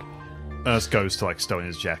 Ernest goes to stow in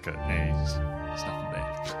his jacket, and there's nothing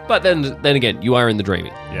there. But then again, you are in the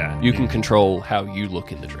dreaming. Yeah, you can control how you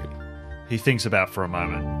look in the dream. He thinks about for a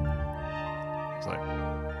moment. He's like,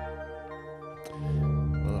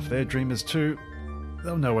 well, if they're dreamers too,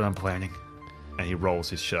 they'll know what I'm planning. And he rolls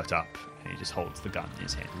his shirt up, and he just holds the gun in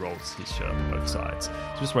his hand. He rolls his shirt on both sides.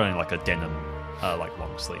 He's just wearing a denim,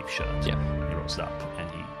 long sleeve shirt. Yeah. He rolls it up, and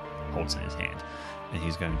he holds it in his hand. And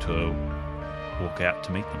he's going to walk out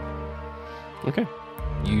to meet them. Okay.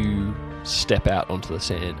 You step out onto the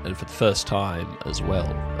sand, and for the first time as well,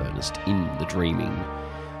 Ernest, in the dreaming,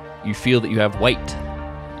 you feel that you have weight.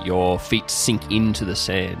 Your feet sink into the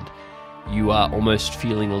sand. You are almost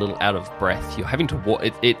feeling a little out of breath. You're having to walk.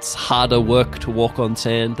 It's harder work to walk on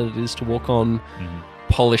sand than it is to walk on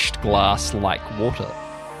polished glass like water.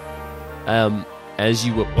 As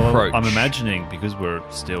you approach... Well, I'm imagining, because we're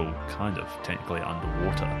still kind of technically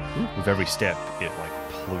underwater, with every step it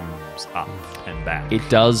plumes up and back. It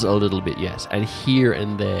does a little bit, yes. And here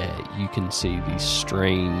and there you can see these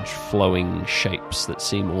strange flowing shapes that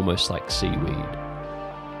seem almost like seaweed.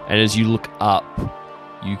 And as you look up,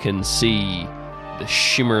 you can see the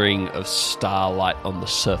shimmering of starlight on the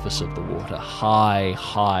surface of the water, high,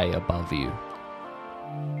 high above you.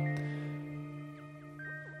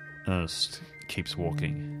 Ernest keeps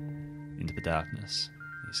walking into the darkness.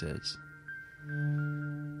 He says,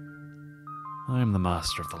 I am the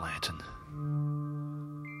master of the lantern.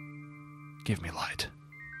 Give me light.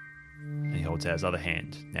 And he holds out his other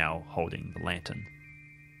hand, now holding the lantern.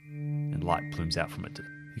 And light plumes out from it.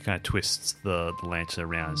 He kind of twists the lantern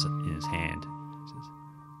around in his hand. He says,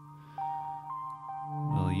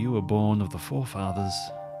 well, you were born of the forefathers.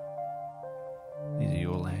 These are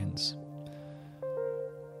your lands.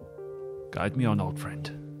 Guide me on, old friend.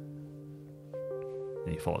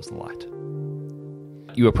 And he follows the light.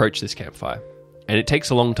 You approach this campfire, and it takes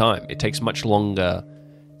a long time. It takes much longer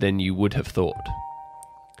than you would have thought.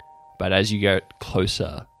 But as you get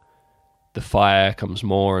closer, the fire comes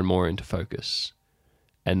more and more into focus,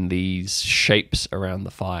 and these shapes around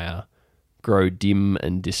the fire grow dim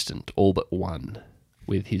and distant, all but one,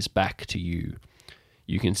 with his back to you.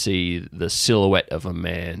 You can see the silhouette of a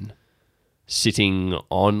man sitting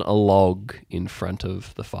on a log in front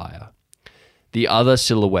of the fire. The other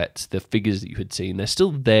silhouettes, the figures that you had seen, they're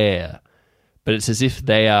still there, but it's as if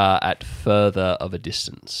they are at further of a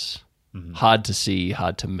distance. Mm-hmm. Hard to see,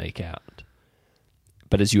 hard to make out.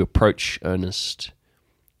 But as you approach Ernest,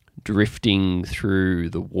 drifting through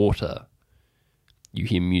the water, you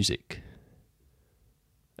hear music.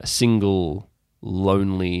 A single,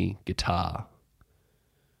 lonely guitar.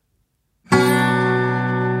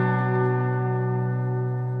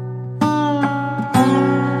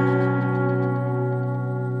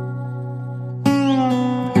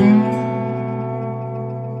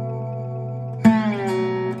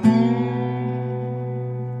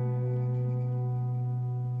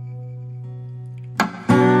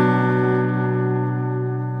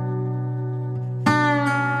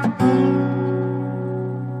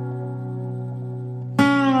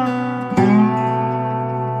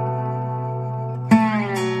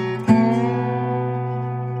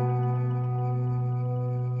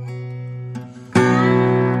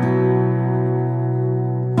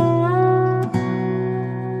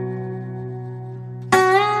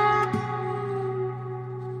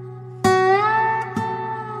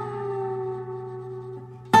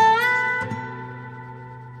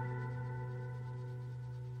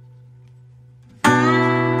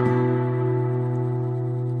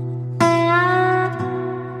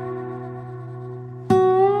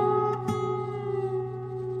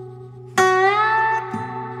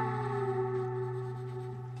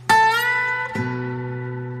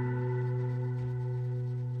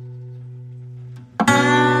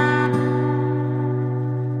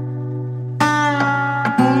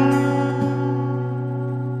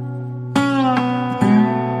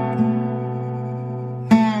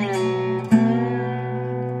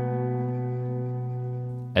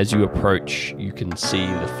 As you approach, you can see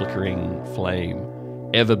the flickering flame,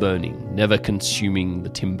 ever burning, never consuming the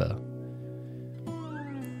timber.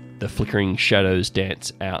 The flickering shadows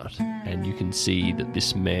dance out, and you can see that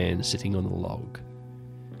this man sitting on the log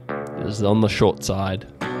is on the short side.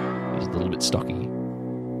 He's a little bit stocky.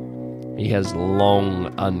 He has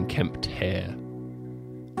long, unkempt hair,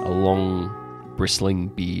 a long, bristling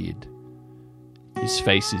beard. His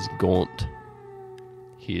face is gaunt.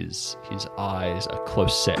 His eyes are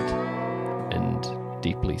close set and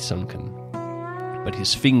deeply sunken. But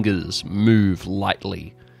his fingers move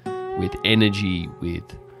lightly, with energy, with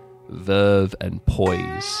verve and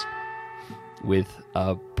poise. With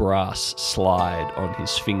a brass slide on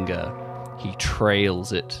his finger, he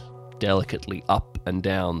trails it delicately up and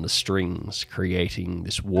down the strings, creating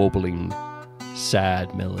this warbling,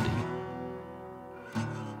 sad melody.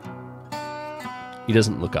 He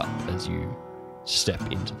doesn't look up as you step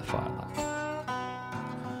into the firelight.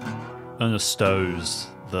 Ernest stows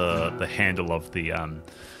the handle of the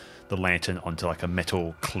lantern onto like a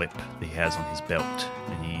metal clip that he has on his belt,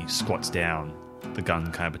 and he squats down, the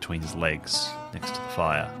gun kind of between his legs next to the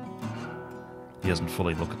fire. He doesn't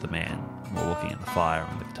fully look at the man while looking at the fire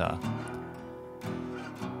and the guitar.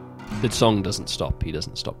 The song doesn't stop. He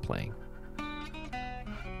doesn't stop playing.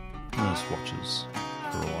 Ernest watches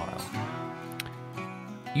for a while.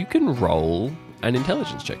 You can roll an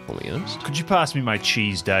intelligence check for me, Ernest. Could you pass me my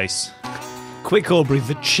cheese dice? Quick, Aubrey,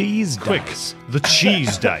 the cheese Quick, dice. the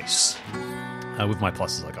cheese dice. With my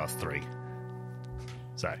pluses, I got 3.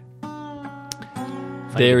 So,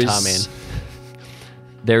 There guitar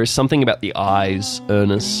is something about the eyes,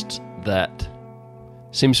 Ernest, that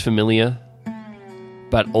seems familiar,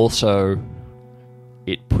 but also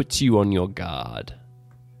it puts you on your guard.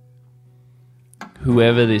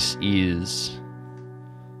 Whoever this is,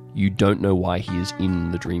 you don't know why he is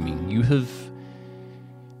in the dreaming.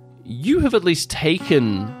 You have at least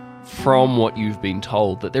taken from what you've been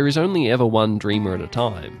told that there is only ever one dreamer at a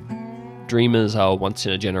time. Dreamers are once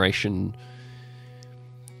in a generation.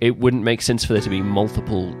 It wouldn't make sense for there to be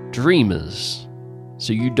multiple dreamers.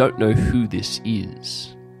 So you don't know who this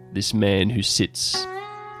is. This man who sits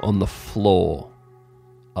on the floor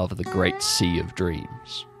of the great sea of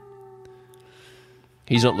dreams.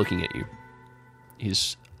 He's not looking at you.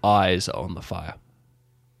 His eyes are on the fire.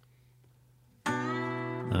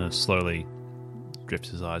 slowly drifts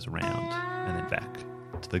his eyes around and then back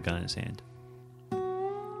to the gun in his hand.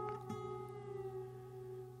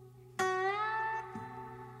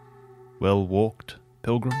 Well walked,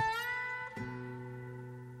 pilgrim?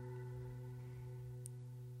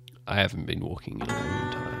 I haven't been walking in a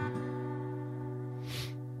long time.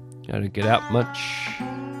 I don't get out much.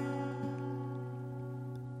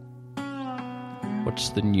 What's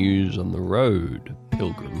the news on the road,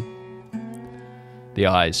 pilgrim? The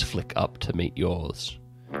eyes flick up to meet yours.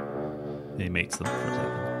 He meets them for a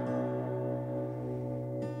second.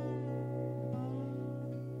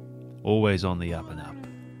 Always on the up and up.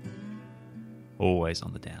 Always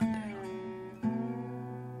on the down down.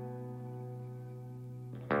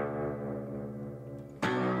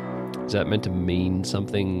 Is that meant to mean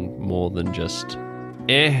something more than just,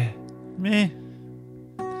 eh? Meh.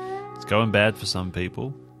 It's going bad for some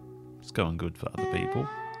people. It's going good for other people.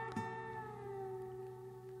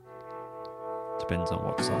 Depends on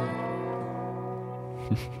what side.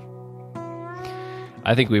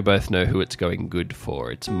 I think we both know who it's going good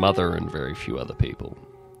for. It's Mother and very few other people.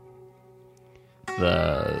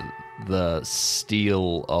 The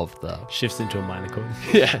steel of the Shifts into a minor chord.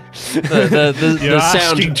 yeah. The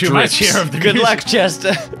sound too drips. much here of the Good music. luck,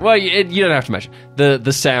 Chester. Well, you don't have to match.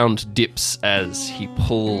 The sound dips as he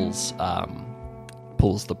pulls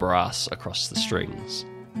the brass across the strings.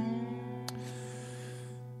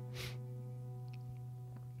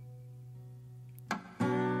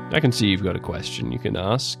 I can see you've got a question you can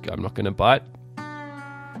ask. I'm not going to bite.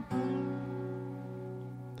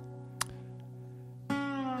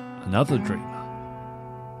 Another dreamer.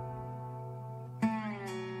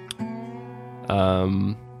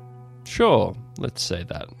 Sure. Let's say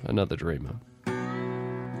that. Another dreamer.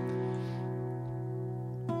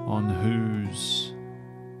 On whose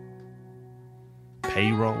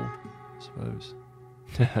payroll, I suppose?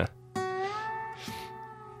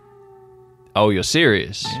 Oh, you're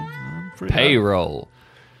serious? I'm pretty- Payroll.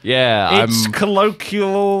 Yeah, It's I'm...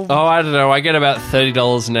 colloquial. Oh, I don't know. I get about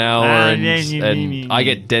 $30 an hour, and yeah. I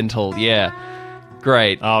get dental. Yeah,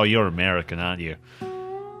 great. Oh, you're American, aren't you?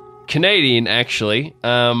 Canadian, actually.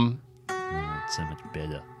 That's so much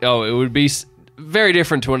better. Oh, it would be very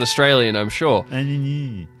different to an Australian, I'm sure.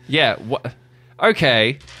 Yeah.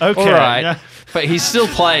 Okay. All right. Yeah. But he's still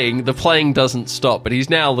playing. The playing doesn't stop. But he's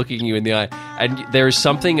now looking you in the eye, and there is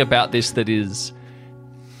something about this that is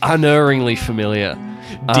unerringly familiar.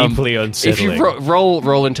 Deeply If you unsettling.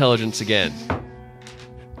 roll intelligence again.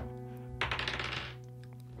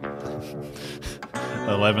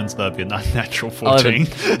 11's that'd be a natural 14.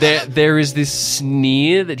 11. There is this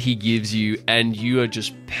sneer that he gives you, and you are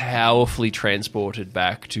just powerfully transported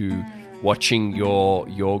back to watching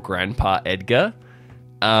your grandpa Edgar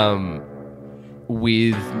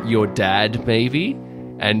with your dad, maybe,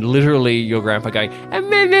 and literally your grandpa going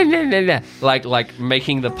like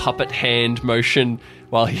making the puppet hand motion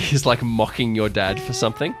while he's like mocking your dad for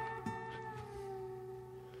something.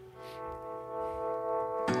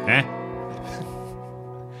 Eh?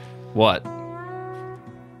 What?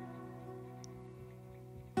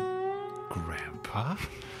 Grandpa?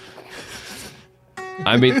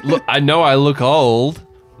 I mean, look, I know I look old,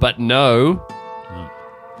 but no.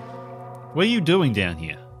 What are you doing down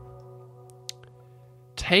here?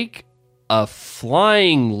 Take a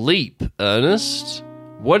flying leap, Ernest.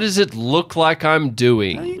 What does it look like I'm How do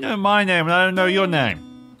doing? you know my name and I don't know your name?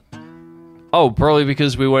 Oh, probably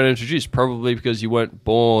because we weren't introduced. Probably because you weren't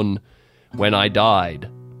born when I died.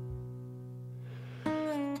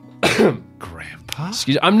 Grandpa?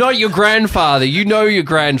 Excuse me, I'm not your grandfather. You know your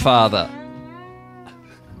grandfather.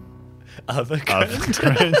 Other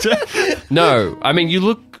Grandpa? No, I mean, you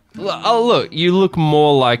look... Oh, look, you look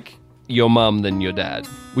more like your mum than your dad,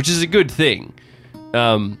 which is a good thing.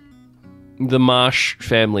 The Marsh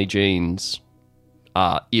family genes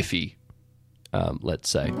are iffy, let's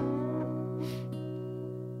say.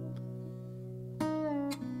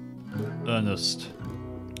 Ernest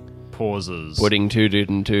pauses. Putting two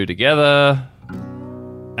and two together.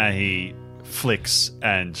 And he flicks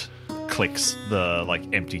and clicks the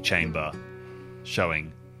empty chamber,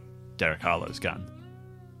 showing Derek Harlow's gun.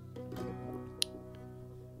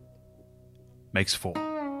 Makes 4.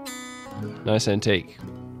 Nice antique.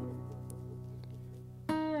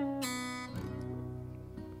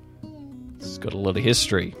 It's got a lot of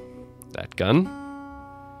history, that gun.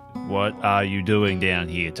 What are you doing down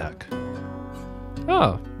here, Tuck?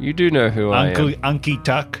 Oh, you do know who I am. Unky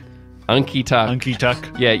Tuck? Unky Tuck. Unky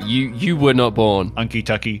Tuck? Yeah, you were not born. Unky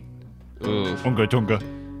Tucky? Ooh, Unga Tunga?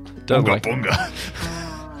 don't Unga like, Bunga?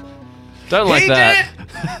 don't like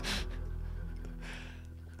that.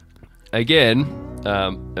 Again,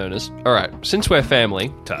 Ernest. All right, since we're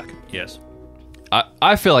family, Tuck, yes.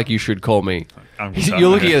 I feel like you should call me. Unky Tuck, You're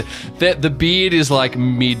looking okay. at the beard is like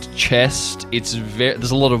mid chest.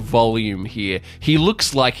 There's a lot of volume here. He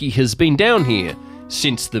looks like he has been down here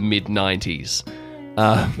since the mid 90s.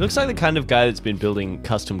 Looks like the kind of guy that's been building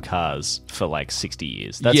custom cars for 60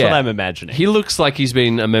 years. That's Yeah. what I'm imagining. He looks like he's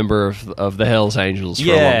been a member of the Hells Angels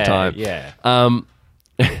for a long time. Yeah.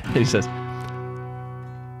 He says,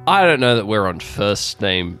 I don't know that we're on first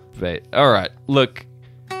name. All right, look.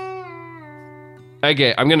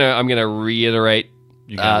 Okay, I'm gonna reiterate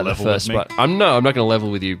You gonna the level first with me? part. I'm not gonna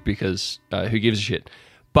level with you because who gives a shit?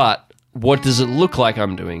 But what does it look like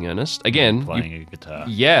I'm doing, Ernest? Again, you- Playing a guitar.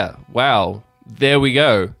 yeah, wow. There we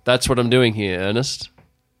go. That's what I'm doing here, Ernest.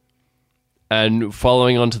 And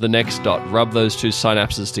following on to the next dot, rub those two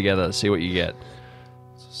synapses together, see what you get.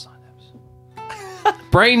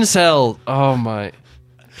 Brain cell. Oh my.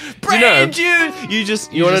 Brain juice! You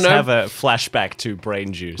just wanna know? have a flashback to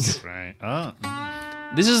brain juice. Right. Oh.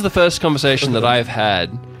 This is the first conversation that I've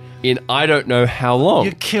had in I don't know how long.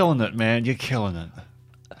 You're killing it, man. You're killing it.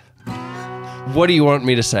 What do you want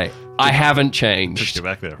me to say? I haven't changed. Just go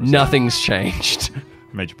back there for a second. Nothing's changed.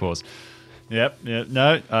 Major pause. Yep.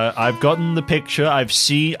 No, I've gotten the picture. I've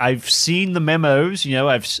seen the memos.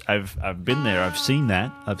 I've been there. I've seen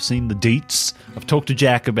that. I've seen the deets. I've talked to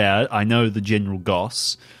Jack about it. I know the general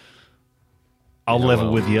goss. I'll Yeah, level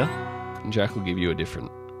well. with you. Jack will give you a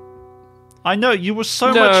different. I know you were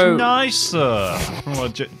so No. much nicer.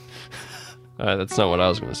 That's not what I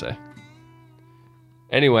was going to say.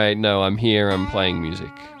 Anyway, no, I'm here. I'm playing music.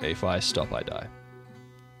 If I stop, I die.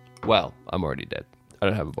 Well, I'm already dead. I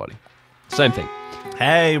don't have a body. Same thing.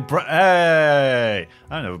 Hey. I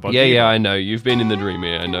don't know about you. Yeah, I know. You've been in the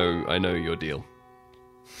dreaming. I know your deal.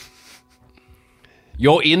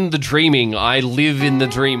 You're in the dreaming. I live in the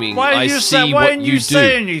dreaming. I see why what didn't you you do.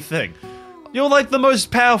 say anything? You're like the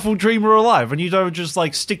most powerful dreamer alive, and you don't just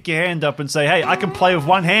stick your hand up and say, "Hey, I can play with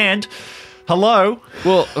one hand." Hello,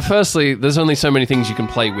 Well, firstly, there's only so many things you can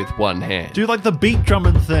play with one hand. do the beat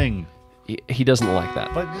drumming thing. He doesn't like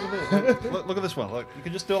that. Look at this one. Look, you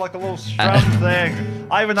can just do a little strum thing.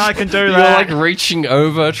 Ivan and I can do You're that. reaching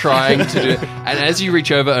over, trying to do it, and as you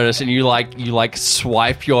reach over, Ernest, and you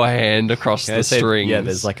swipe your hand across the strings. Yeah,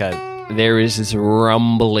 there's There is this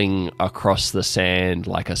rumbling across the sand,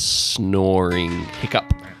 like a snoring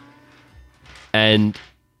hiccup. And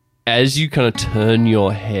as you kind of turn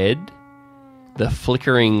your head, the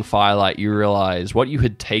flickering firelight, you realize what you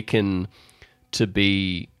had taken to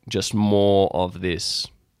be just more of this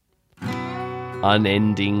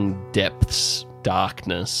unending depths,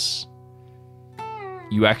 darkness.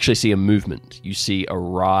 You actually see a movement. You see a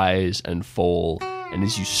rise and fall And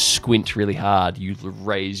as you squint really hard, you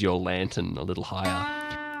raise your lantern a little higher.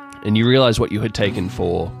 And you realize what you had taken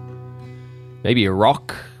for maybe a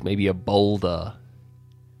rock, maybe a boulder,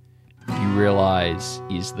 you realize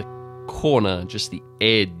is the corner, just the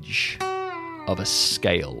edge of a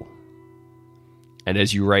scale. And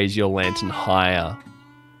as you raise your lantern higher,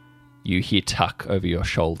 you hear Tuck over your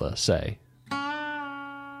shoulder say,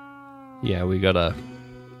 "Yeah, we gotta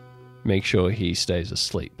make sure he stays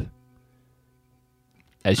asleep."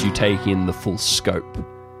 As you take in the full scope,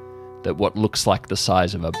 that what looks like the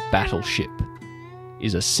size of a battleship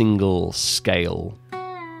is a single scale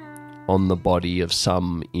on the body of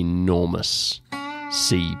some enormous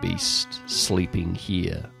sea beast sleeping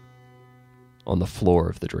here on the floor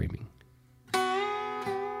of the Dreaming.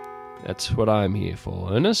 That's what I'm here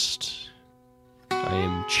for, Ernest. I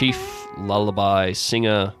am chief lullaby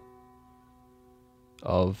singer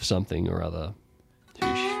of something or other.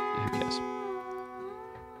 Who cares?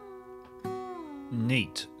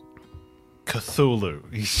 Neat.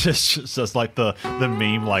 Cthulhu. He's just like the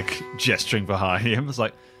meme, like gesturing behind him. It's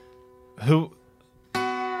like, who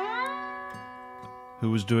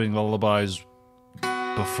was doing lullabies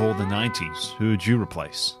before the 90s? Who would you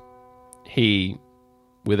replace? He,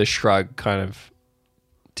 with a shrug, kind of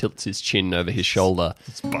tilts his chin over his shoulder.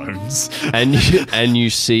 It's bones. and you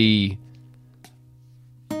see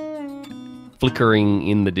flickering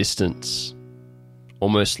in the distance,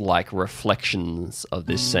 almost like reflections of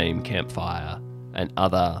this same campfire and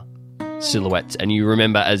other silhouettes. And you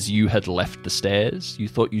remember, as you had left the stairs, you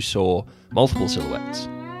thought you saw multiple silhouettes.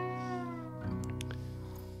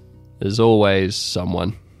 There's always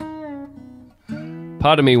someone.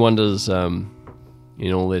 Part of me wonders,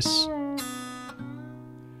 in all this,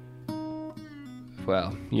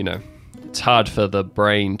 well, you know, it's hard for the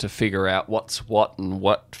brain to figure out what's what and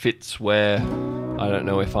what fits where. I don't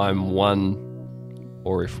know if I'm one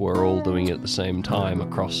or if we're all doing it at the same time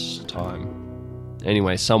across time.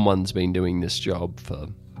 Anyway, someone's been doing this job for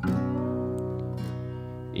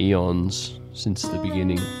eons, since the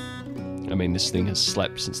beginning. I mean, this thing has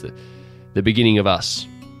slept since the beginning of us.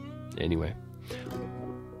 Anyway,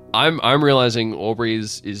 I'm realizing Aubrey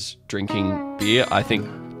is drinking beer. I think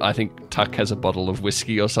Tuck has a bottle of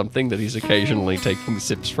whiskey or something that he's occasionally taking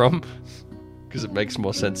sips from, because it makes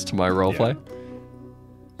more sense to my roleplay. Yeah.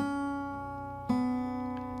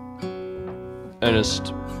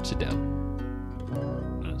 Ernest, sit down.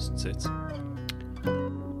 Ernest sits.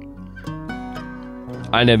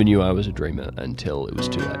 I never knew I was a dreamer until it was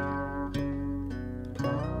too late.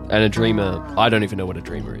 And a dreamer, I don't even know what a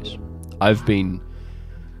dreamer is.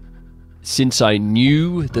 Since I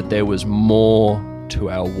knew that there was more to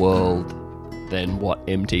our world than what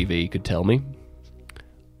MTV could tell me,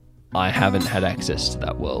 I haven't had access to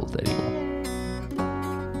that world anymore.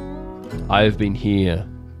 I've been here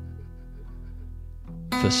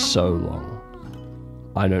for so long.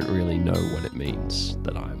 I don't really know what it means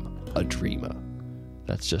that I'm a dreamer.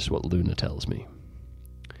 That's just what Luna tells me.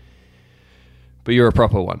 But you're a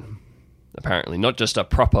proper one, apparently. Not just a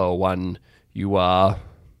proper one, you are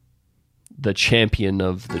the champion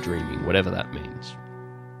of the dreaming, whatever that means.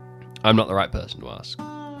 I'm not the right person to ask.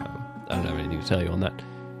 I don't have anything to tell you on that.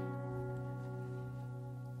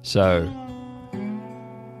 So,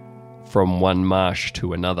 from one marsh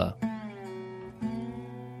to another,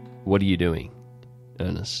 what are you doing,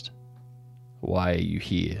 Ernest? Why are you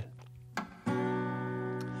here?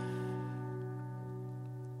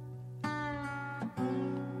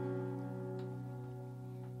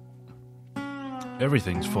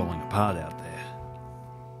 Everything's falling apart out there.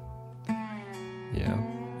 Yeah.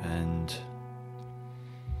 And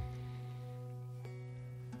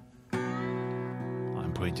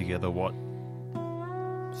I'm putting together what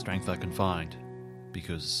strength I can find,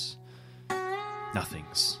 because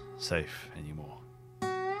nothing's safe anymore.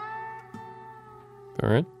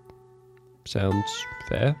 Alright. Sounds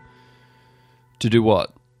fair. To do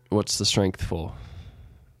what? What's the strength for?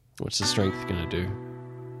 What's the strength gonna do?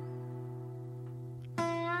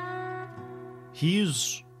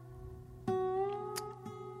 Here's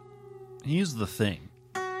the thing.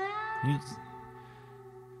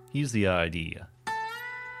 Here's the idea.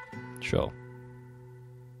 Sure.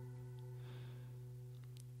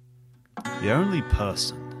 The only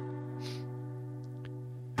person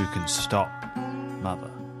who can stop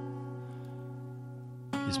Mother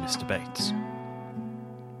is Mr. Bates.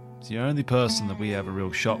 He's the only person that we have a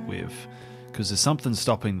real shot with, because there's something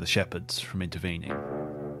stopping the shepherds from intervening.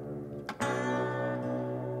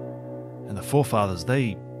 And the forefathers,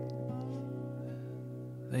 they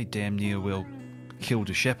damn near well killed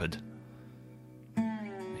a shepherd.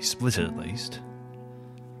 They split it, at least.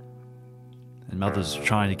 And Mother's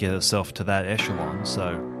trying to get herself to that echelon,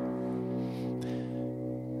 so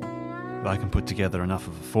if I can put together enough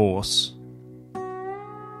of a force.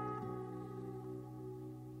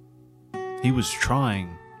 He was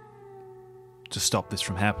trying to stop this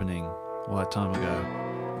from happening all that time ago.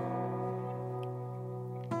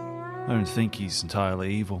 I don't think he's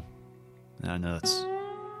entirely evil. I know it's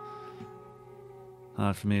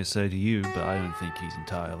hard for me to say to you, but I don't think he's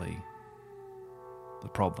entirely the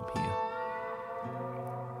problem here.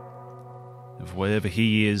 Of whatever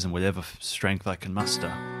he is and whatever strength I can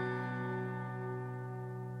muster,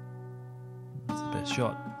 it's the best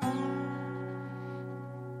shot.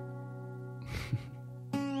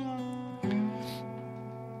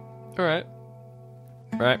 All right.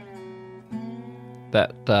 Right.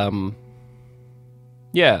 That,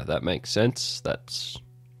 yeah, that makes sense. That's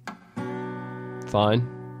fine.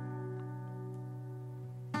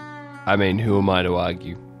 I mean, who am I to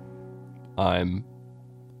argue? I'm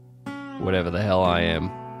whatever the hell I am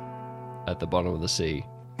at the bottom of the sea,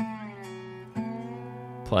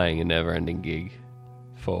 playing a never-ending gig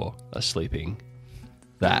for a sleeping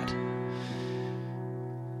that.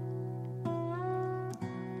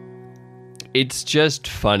 It's just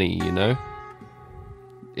funny, you know?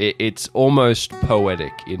 It's almost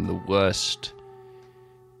poetic in the worst,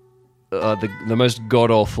 the most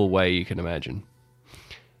god-awful way you can imagine.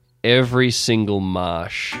 Every single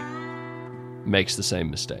marsh makes the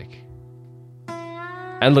same mistake.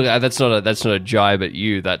 And look, that's not a jibe at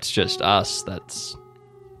you, that's just us. That's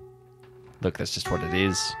just what it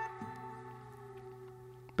is.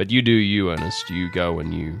 But you do you, Ernest. You go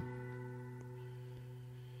and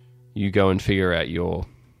you go and figure out your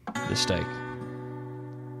mistake.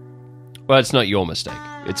 Well, it's not your mistake.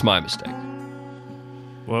 It's my mistake.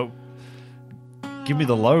 Well, give me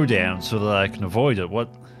the lowdown so that I can avoid it.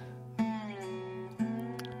 What?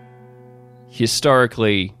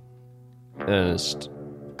 Historically, Ernest,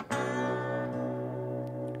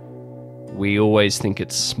 we always think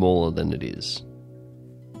it's smaller than it is.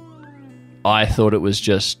 I thought it was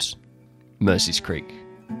just Mercy's Creek.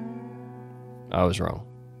 I was wrong.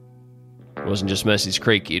 It wasn't just Mercy's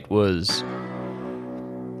Creek, it was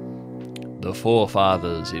the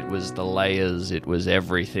forefathers, it was the layers, it was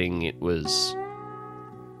everything, it was,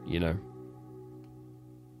 you know.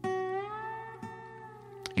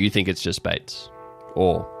 You think it's just Bates.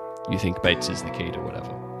 Or you think Bates is the key to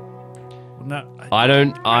whatever. No, I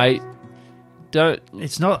don't.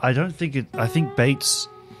 It's not. I don't think it. I think Bates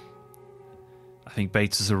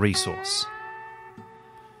is a resource,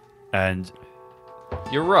 and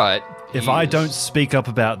you're right. If I don't speak up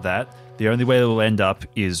about that, the only way it will end up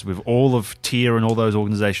is with all of Tyr and all those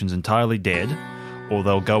organizations entirely dead, or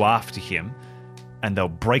they'll go after him, and they'll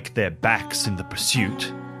break their backs in the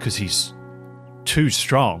pursuit because he's too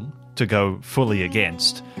strong to go fully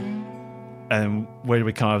against. And where do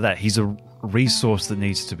we come out of that? He's a resource that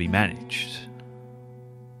needs to be managed.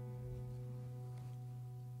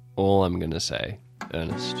 All I'm going to say,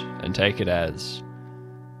 Ernest, and take it as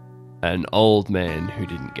an old man who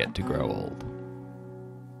didn't get to grow old.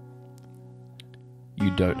 You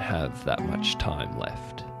don't have that much time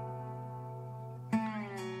left.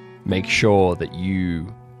 Make sure that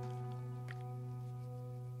you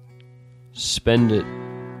spend it.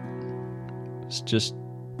 Just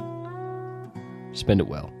spend it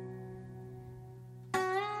well.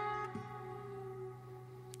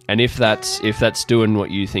 And if that's doing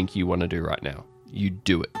what you think you want to do right now, you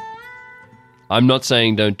do it. I'm not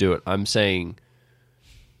saying don't do it. I'm saying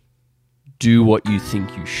do what you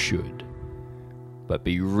think you should. But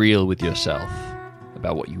be real with yourself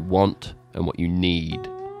about what you want and what you need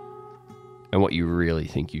and what you really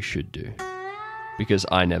think you should do. Because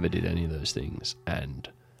I never did any of those things, and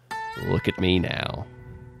look at me now.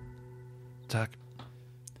 Tuck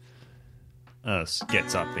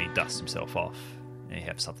gets up and he dusts himself off, and he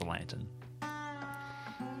hefts up the lantern.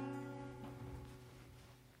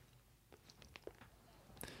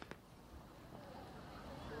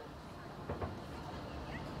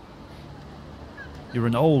 You're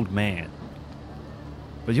an old man,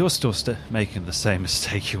 but you're still making the same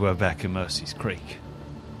mistake you were back in Mercy's Creek.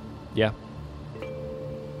 Yeah.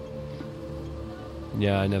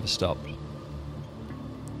 Yeah, I never stopped.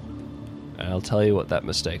 And I'll tell you what that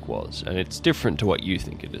mistake was. And it's different to what you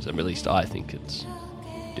think it is. At least I think it's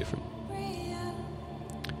different.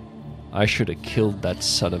 I should have killed that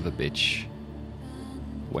son of a bitch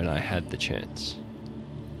when I had the chance.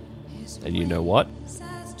 And you know what?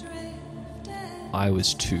 I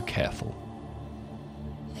was too careful.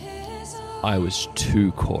 I was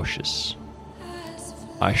too cautious.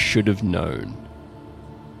 I should have known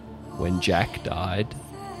when Jack died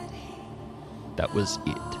That was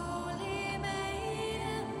it.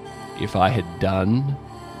 If I had done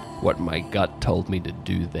what my gut told me to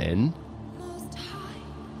do then,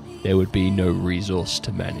 there would be no resource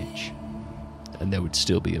to manage, and there would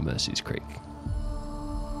still be a Mercy's Creek.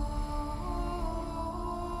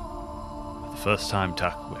 For the first time,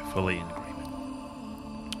 Tuck, we're fully in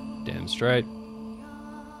agreement. Damn straight.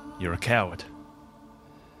 You're a coward.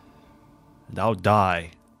 And I'll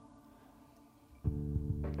die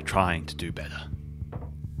trying to do better.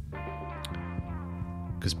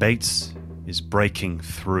 Because Bates is breaking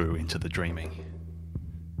through into the dreaming.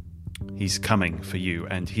 He's coming for you,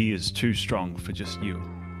 and he is too strong for just you.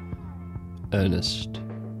 Ernest,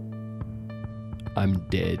 I'm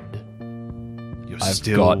dead. You're I've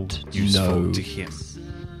still got useful to him.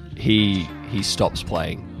 He stops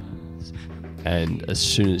playing, and as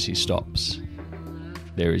soon as he stops,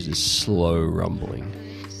 there is a slow rumbling.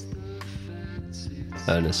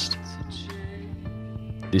 Ernest,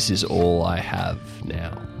 this is all I have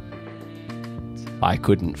now. I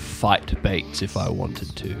couldn't fight Bates if I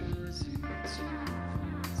wanted to.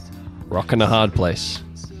 Rock in a hard place.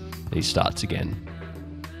 He starts again.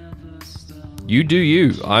 You do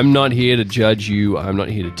you. I'm not here to judge you. I'm not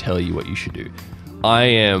here to tell you what you should do. I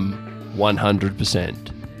am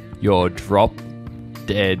 100% your drop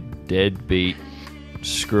deadbeat,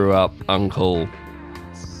 screw up uncle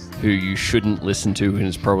who you shouldn't listen to and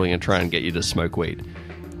is probably going to try and get you to smoke weed.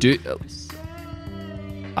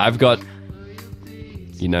 I've got,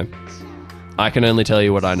 I can only tell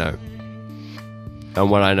you what I know. And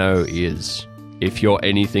what I know is, if you're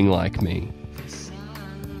anything like me,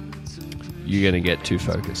 you're going to get too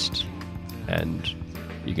focused and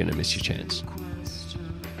you're going to miss your chance.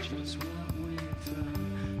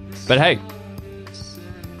 But hey,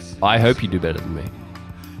 I hope you do better than me.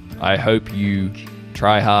 I hope you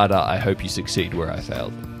try harder. I hope you succeed where I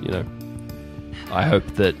failed. I hope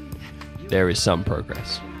that there is some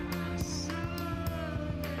progress.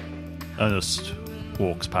 Ernest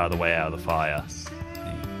walks part of the way out of the fire.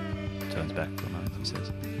 He turns back for a moment and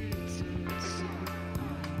says,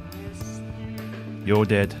 "You're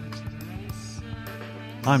dead.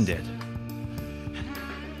 I'm dead.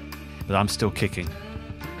 But I'm still kicking.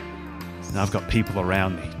 And I've got people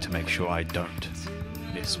around me to make sure I don't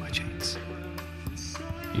miss my chance."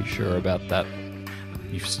 You sure about that?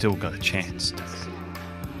 You've still got a chance.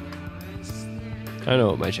 I know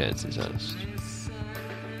what my chance is, Ernest.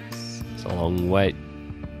 It's a long wait.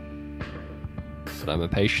 But I'm a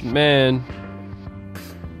patient man.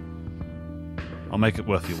 I'll make it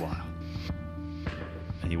worth your while.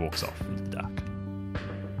 And he walks off into the dark.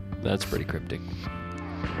 That's pretty cryptic.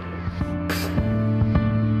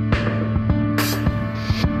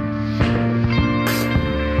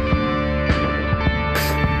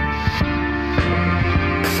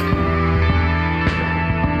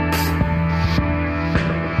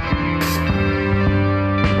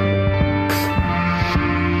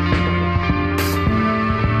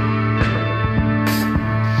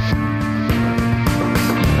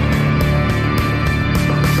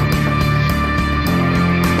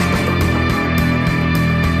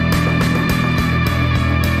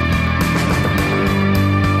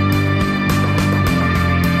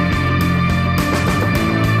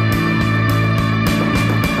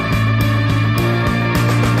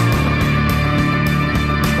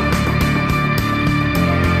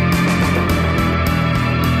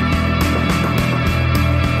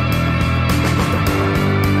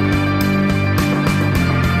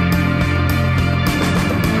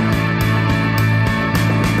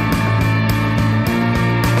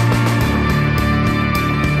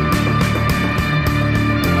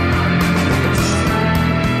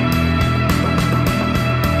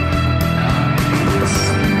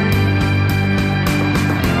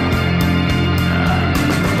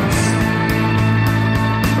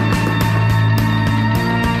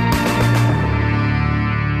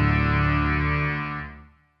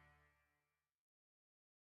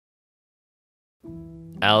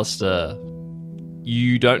 Alistair,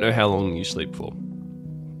 you don't know how long you sleep for.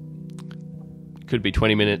 It could be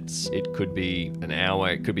 20 minutes, it could be an hour,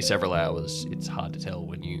 it could be several hours. It's hard to tell.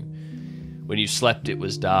 When you slept, it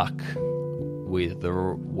was dark with the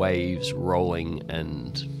waves rolling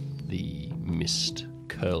and the mist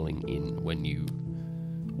curling in. When you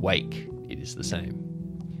wake, it is the same.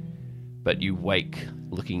 But you wake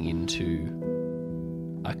looking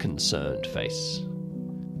into a concerned face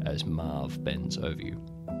as Marv bends over you.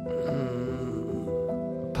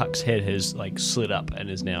 Puck's head has slid up and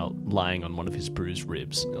is now lying on one of his bruised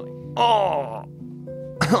ribs. Oh,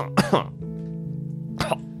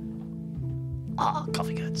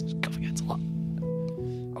 Coffee hurts a lot.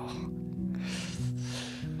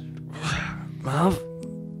 Marv?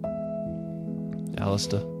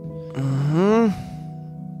 Alistair.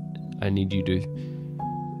 I need you to...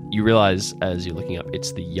 You realise as you're looking up,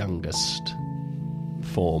 it's the youngest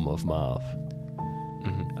form of Marv.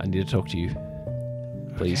 I need to talk to you.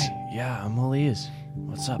 Please. Okay. Yeah, I'm all ears.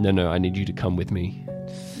 What's up? No, I need you to come with me.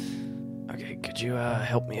 Okay, could you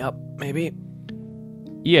help me up, maybe?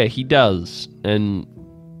 Yeah, he does. And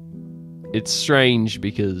it's strange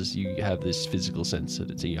because you have this physical sense that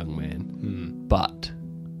it's a young man. But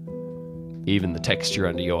even the texture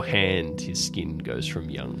under your hand, his skin goes from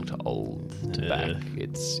young to old to back.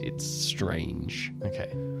 It's strange.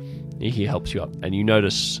 Okay. He helps you up, and you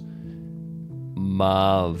notice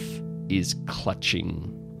Marv is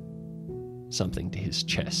clutching something to his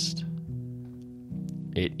chest.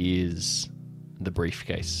 It is the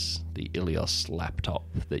briefcase, the Ilios laptop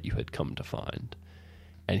that you had come to find.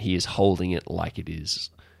 And he is holding it like it is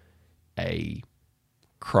a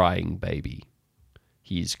crying baby.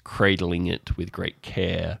 He's cradling it with great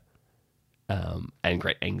care and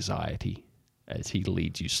great anxiety as he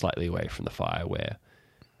leads you slightly away from the fire where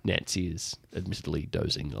Nancy is admittedly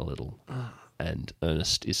dozing a little and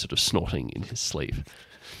Ernest is sort of snorting in his sleep.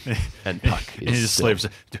 And Puck is in his still...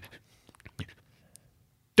 sleep.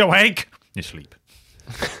 Awake! You sleep.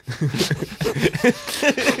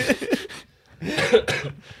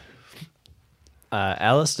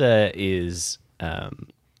 Alistair is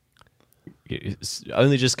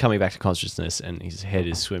only just coming back to consciousness, and his head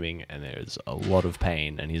is swimming, and there's a lot of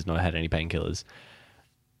pain, and he's not had any painkillers.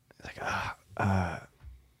 Like,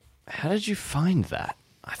 how did you find that?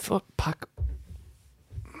 I thought Puck...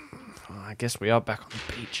 I guess we are back on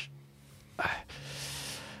the beach.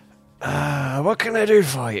 What can I do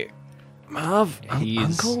for you? Marv?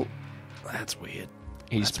 Uncle? That's weird.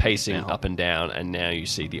 He's pacing up and down, and now you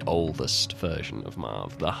see the oldest version of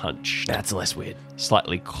Marv, the hunched, That's less weird.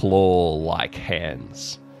 slightly claw-like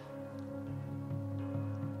hands.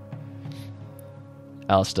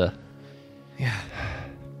 Alistair. Yeah.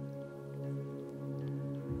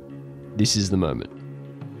 This is the moment.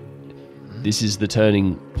 This is the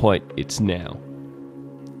turning point. It's now.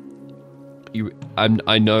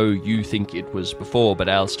 I know you think it was before, but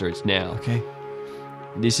Alistair, it's now. Okay.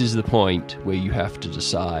 This is the point where you have to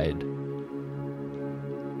decide.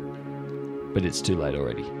 But it's too late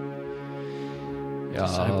already.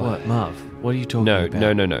 Decide what, Marv? What are you talking about?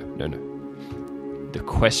 No. The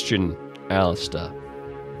question, Alistair,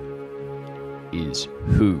 is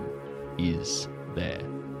who is there?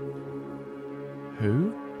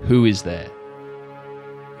 Who? Who is there?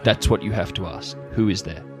 That's what you have to ask. Who is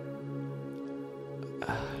there?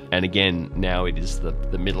 And again, now it is the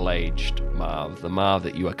middle-aged Marv, the Marv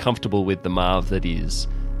that you are comfortable with, the Marv that is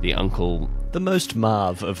the uncle. The most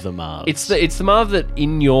Marv of the Marvs. It's the Marv that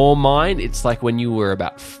in your mind, it's like when you were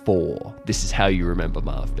about 4. This is how you remember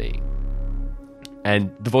Marv being.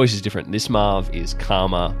 And the voice is different. This Marv is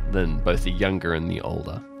calmer than both the younger and the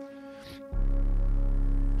older.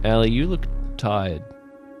 Allie, you look tired.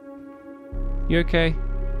 You okay?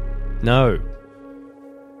 No.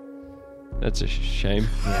 That's a shame.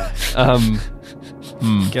 Yeah.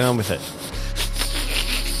 Get on with it.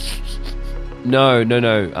 No.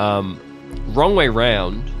 Wrong way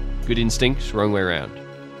round. Good instinct, wrong way round.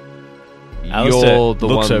 Alistair You're the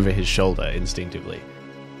looks one... over his shoulder instinctively.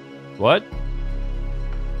 What?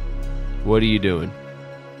 What are you doing?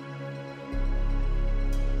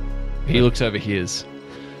 He looks over his.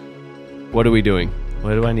 What are we doing?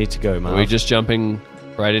 Where do I need to go, Marv? Are we just jumping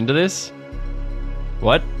right into this?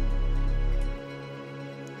 What?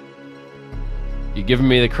 You're giving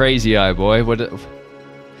me the crazy eye, boy. What?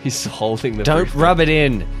 He's holding the... Don't rub it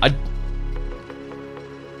in.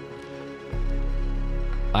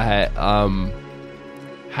 I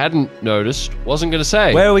hadn't noticed. Wasn't going to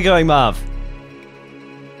say. Where are we going, Marv?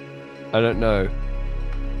 I don't know.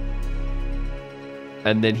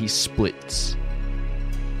 And then he splits.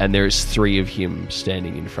 And there's 3 of him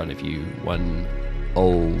standing in front of you. One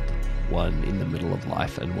old, one in the middle of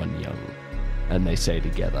life, and one young. And they say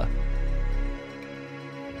together,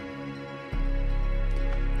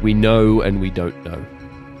 we know and we don't know.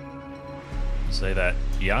 Say that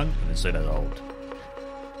young and then say that old.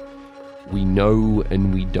 We know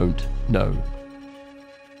and we don't know.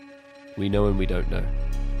 We know and we don't know.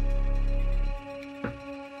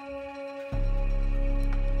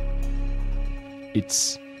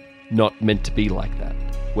 It's not meant to be like that.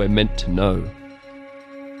 We're meant to know,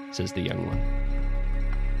 says the young one.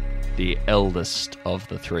 The eldest of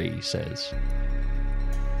the 3 says,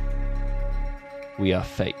 we are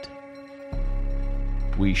fate.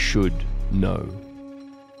 We should know.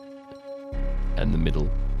 And the middle.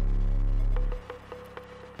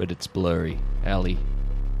 But it's blurry, Ali.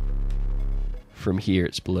 From here,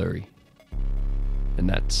 it's blurry. And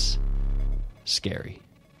that's scary.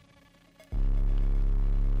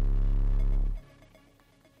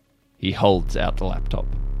 He holds out the laptop.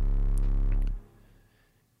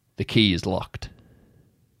 The key is locked.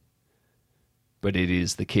 But it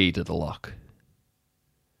is the key to the lock.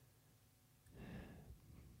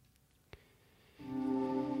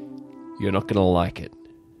 You're not going to like it.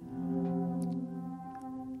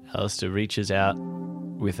 Alistair reaches out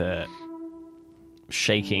with a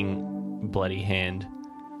shaking, bloody hand.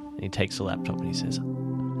 And he takes the laptop and he says,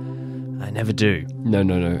 I never do.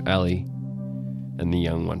 No, Ali. And the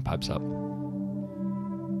young one pipes up.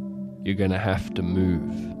 You're going to have to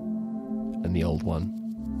move. And the old one.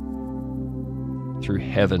 Through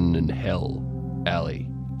heaven and hell, Ali.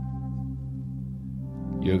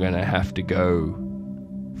 You're going to have to go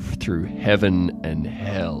through heaven and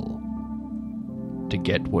hell to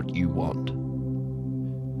get what you want.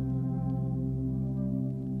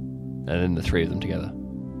 And then the three of them together.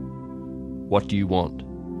 What do you want?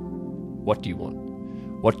 What do you want?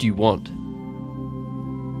 What do you want?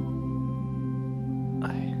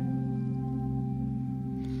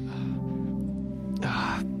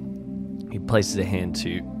 He places a hand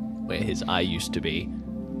to where his eye used to be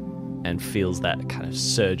and feels that kind of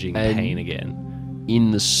surging pain again.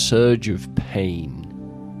 In the surge of pain,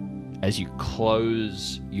 as you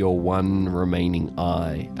close your one remaining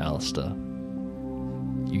eye, Alistair,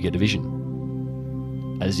 you get a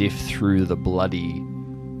vision. As if through the bloody,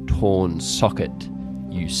 torn socket,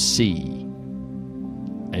 you see.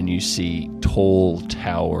 And you see tall,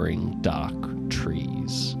 towering, dark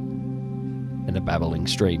trees. And a babbling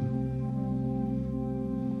stream.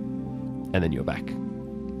 And then you're back.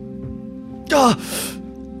 Ah!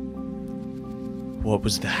 What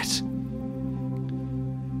was that?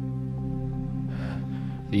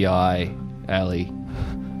 The eye, Ali.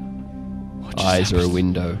 Eyes are a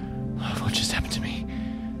window. What just happened to me?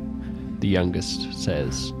 The youngest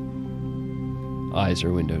says, eyes are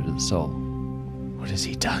a window to the soul. What has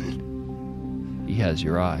he done? He has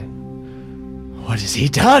your eye. What has he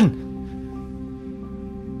done?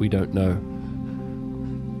 We don't know.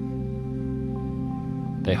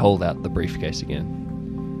 They hold out the briefcase again.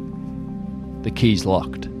 The key's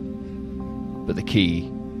locked, but the key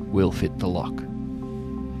will fit the lock.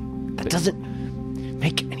 That doesn't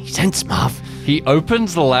make any sense, Marv. He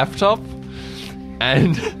opens the laptop,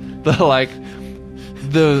 and no,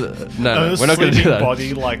 we're not going to do that.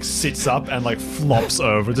 Body sits up and flops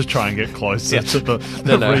over to try and get closer to the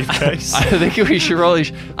briefcase. I think we should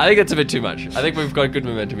really. I think that's a bit too much. I think we've got good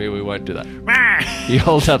momentum here. We won't do that. He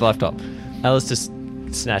holds out the laptop. Alice just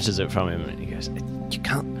snatches it from him and he goes, You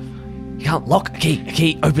can't lock a key. A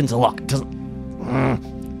key opens a lock. It doesn't.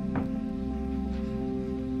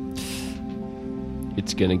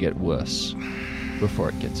 It's going to get worse before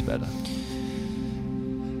it gets better.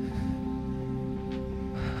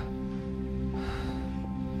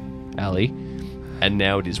 Ali, and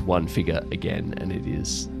now it is one figure again, and it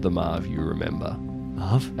is the Marv you remember.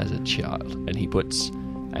 Marv? As a child. And he puts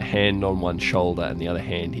a hand on one shoulder, and the other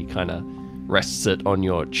hand he kind of rests it on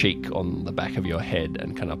your cheek on the back of your head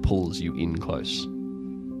and kind of pulls you in close.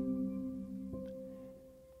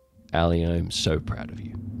 Ali, I am so proud of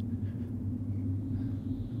you.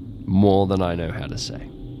 More than I know how to say.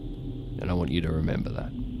 And I want you to remember that.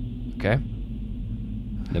 Okay?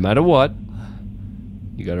 No matter what,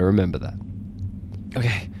 you got to remember that.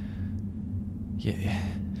 Okay. Yeah.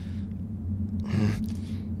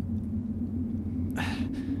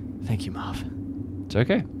 Thank you, Marv. It's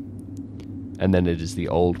okay. And then it is the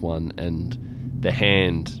old one, and the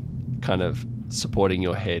hand kind of supporting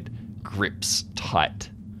your head grips tight.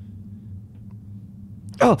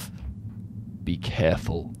 Oh! Be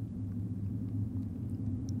careful.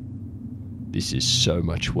 This is so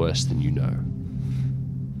much worse than you know.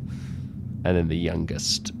 And then the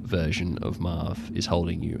youngest version of Marv is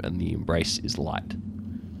holding you, and the embrace is light.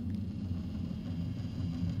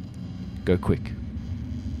 Go quick.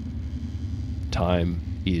 Time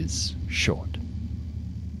is short.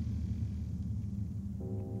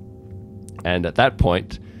 And at that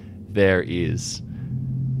point, there is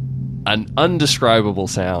an undescribable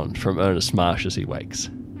sound from Ernest Marsh as he wakes.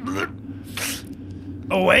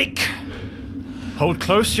 Awake. Hold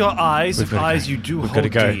close your eyes. Eyes you do hold Gotta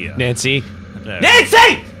go. dear. Nancy!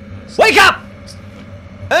 Nancy! Wake up!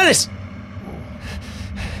 Ernest!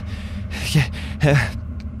 Yeah.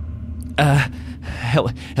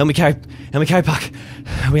 Help me carry Puck.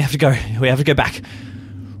 We have to go. We have to go back.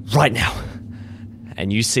 Right now.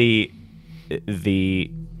 And you see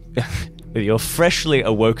the With your freshly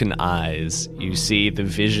awoken eyes, you see the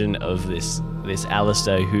vision of this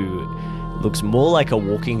Alistair who looks more like a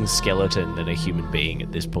walking skeleton than a human being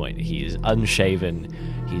at this point. He is unshaven,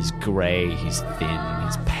 he's grey, he's thin,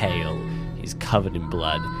 he's pale, he's covered in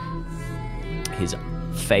blood. His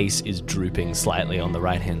face is drooping slightly on the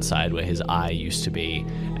right-hand side where his eye used to be,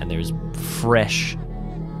 and there's fresh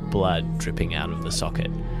blood dripping out of the socket.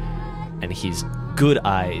 And his good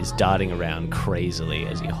eye is darting around crazily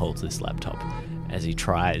as he holds this laptop, as he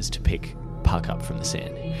tries to pick Puck up from the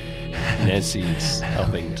sand. Nancy's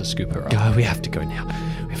helping to scoop her up. Oh, we have to go now.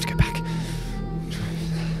 We have to go back.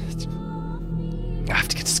 I have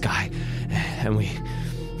to get to Sky. And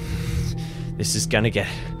this is gonna get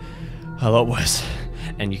a lot worse.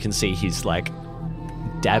 And you can see he's like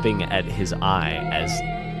dabbing at his eye as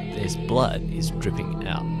his blood is dripping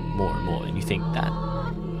out more and more. And you think that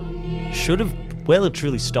should have well and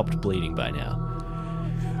truly stopped bleeding by now.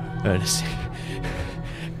 Ernest,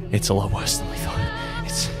 it's a lot worse than we thought.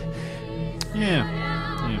 It's... Yeah.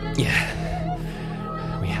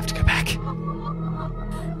 We have to go back.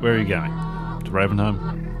 Where are you going? To Ravenholm?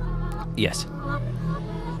 Yes.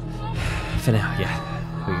 For now, yeah.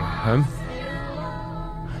 We go home.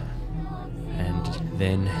 And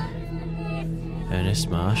then Ernest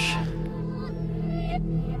Marsh.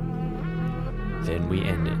 Then we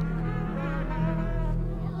end it.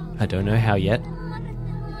 I don't know how yet,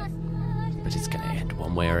 but it's going to end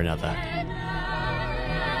one way or another. I'm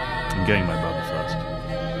getting my brother first.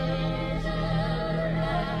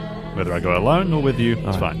 Whether I go alone or with you,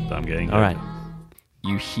 it's fine. But I'm getting. All right.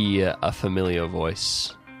 You hear a familiar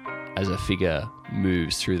voice as a figure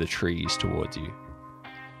moves through the trees towards you.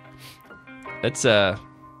 That's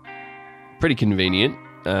pretty convenient.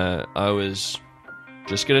 I was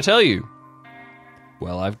just going to tell you.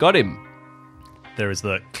 Well, I've got him. There is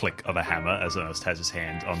the click of a hammer as Ernest has his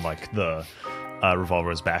hand on like the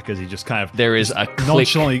revolver's back as he just kind of There is a click.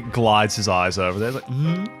 nonchalantly glides his eyes over there. Like,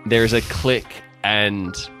 There is a click,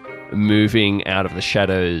 and moving out of the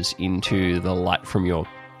shadows into the light from your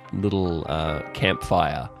little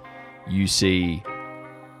campfire, you see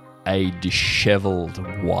a disheveled,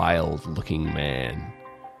 wild-looking man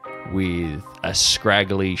with a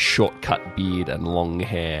scraggly, short-cut beard and long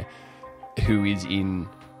hair, who is in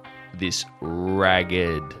this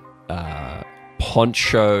ragged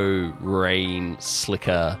poncho rain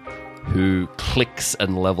slicker who clicks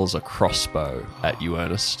and levels a crossbow at you,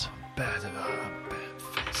 Ernest. bad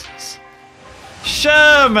faces.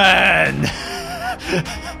 Sherman!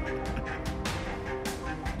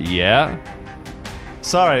 Yeah?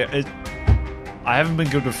 Sorry, I haven't been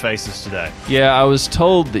good with faces today. Yeah, I was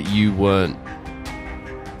told that you weren't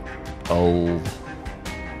old.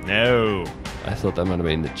 No. I thought that might have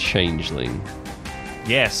been the changeling.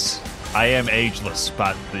 Yes, I am ageless,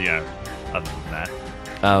 but, other than that.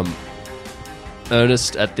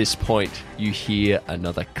 Ernest, at this point, you hear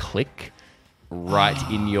another click right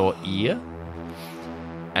in your ear,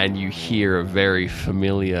 and you hear a very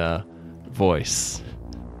familiar voice.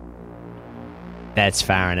 That's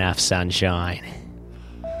far enough, sunshine.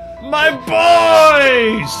 My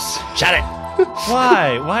boys! Shut it!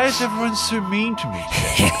 Why? Why is everyone so mean to me?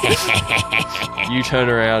 You turn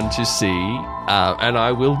around to see, and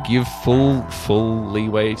I will give full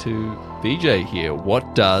leeway to BJ here.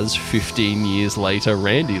 What does 15 years later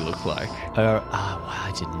Randy look like? Wow,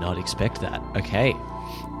 I did not expect that. Okay.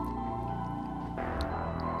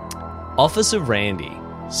 Officer Randy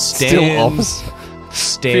stands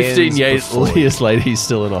 15 years later, he's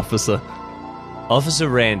still an officer. Officer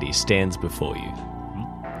Randy stands before you.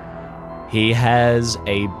 He has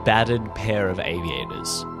a battered pair of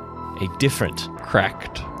aviators. A different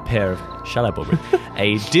Cracked. pair of... Shut up, Aubrey.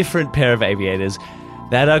 A different pair of aviators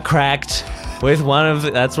that are cracked with one of...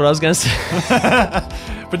 That's what I was going to say.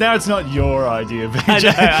 But now it's not your idea,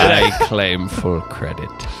 BJ. I claim full credit.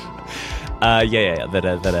 Yeah. That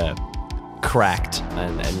are cracked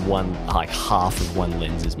and one, like half of one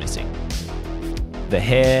lens is missing. The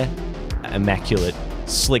hair, immaculate,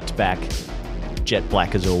 slicked back, jet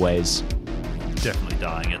black as always. Definitely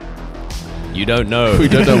dyeing it. You don't know. We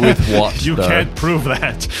don't know with what, You though. can't prove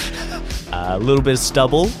that. A little bit of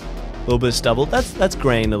stubble. That's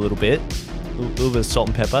grain a little bit. A little bit of salt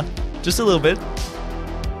and pepper. Just a little bit.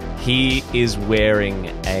 He is wearing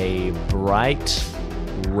a bright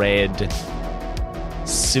red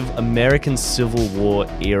American Civil War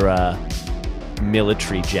era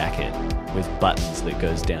military jacket with buttons that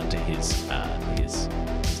goes down to his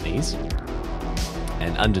knees.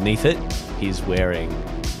 And underneath it, he's wearing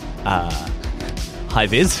high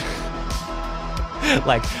vis.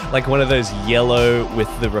 like one of those yellow with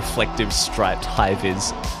the reflective striped high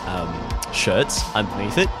vis shirts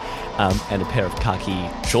underneath it, and a pair of khaki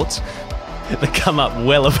shorts that come up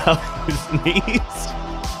well above his knees,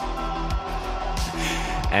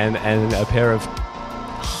 and a pair of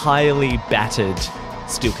highly battered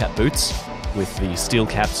steel cap boots with the steel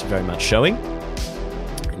caps very much showing.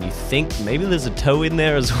 And you think maybe there's a toe in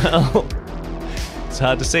there as well. It's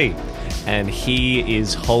hard to see. And he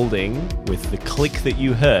is holding, with the click that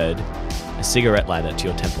you heard, a cigarette lighter to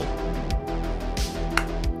your temple.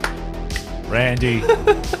 Randy,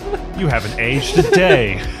 you haven't aged a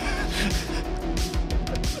day.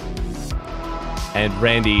 And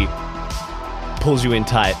Randy pulls you in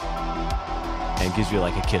tight and gives you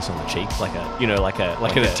like a kiss on the cheek, like an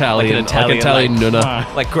Italian nunna.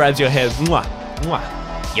 Like grabs your hair. Mwah, mwah.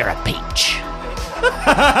 You're a peach.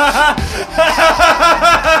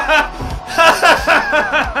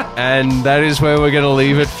 And that is where we're going to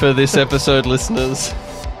leave it for this episode, listeners.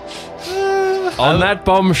 On that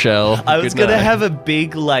bombshell. I was going to have a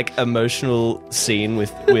big, like, emotional scene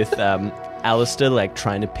with Alistair, like,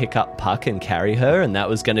 trying to pick up Puck and carry her, and that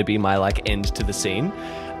was going to be my, like, end to the scene.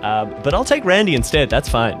 But I'll take Randy instead. That's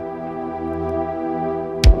fine.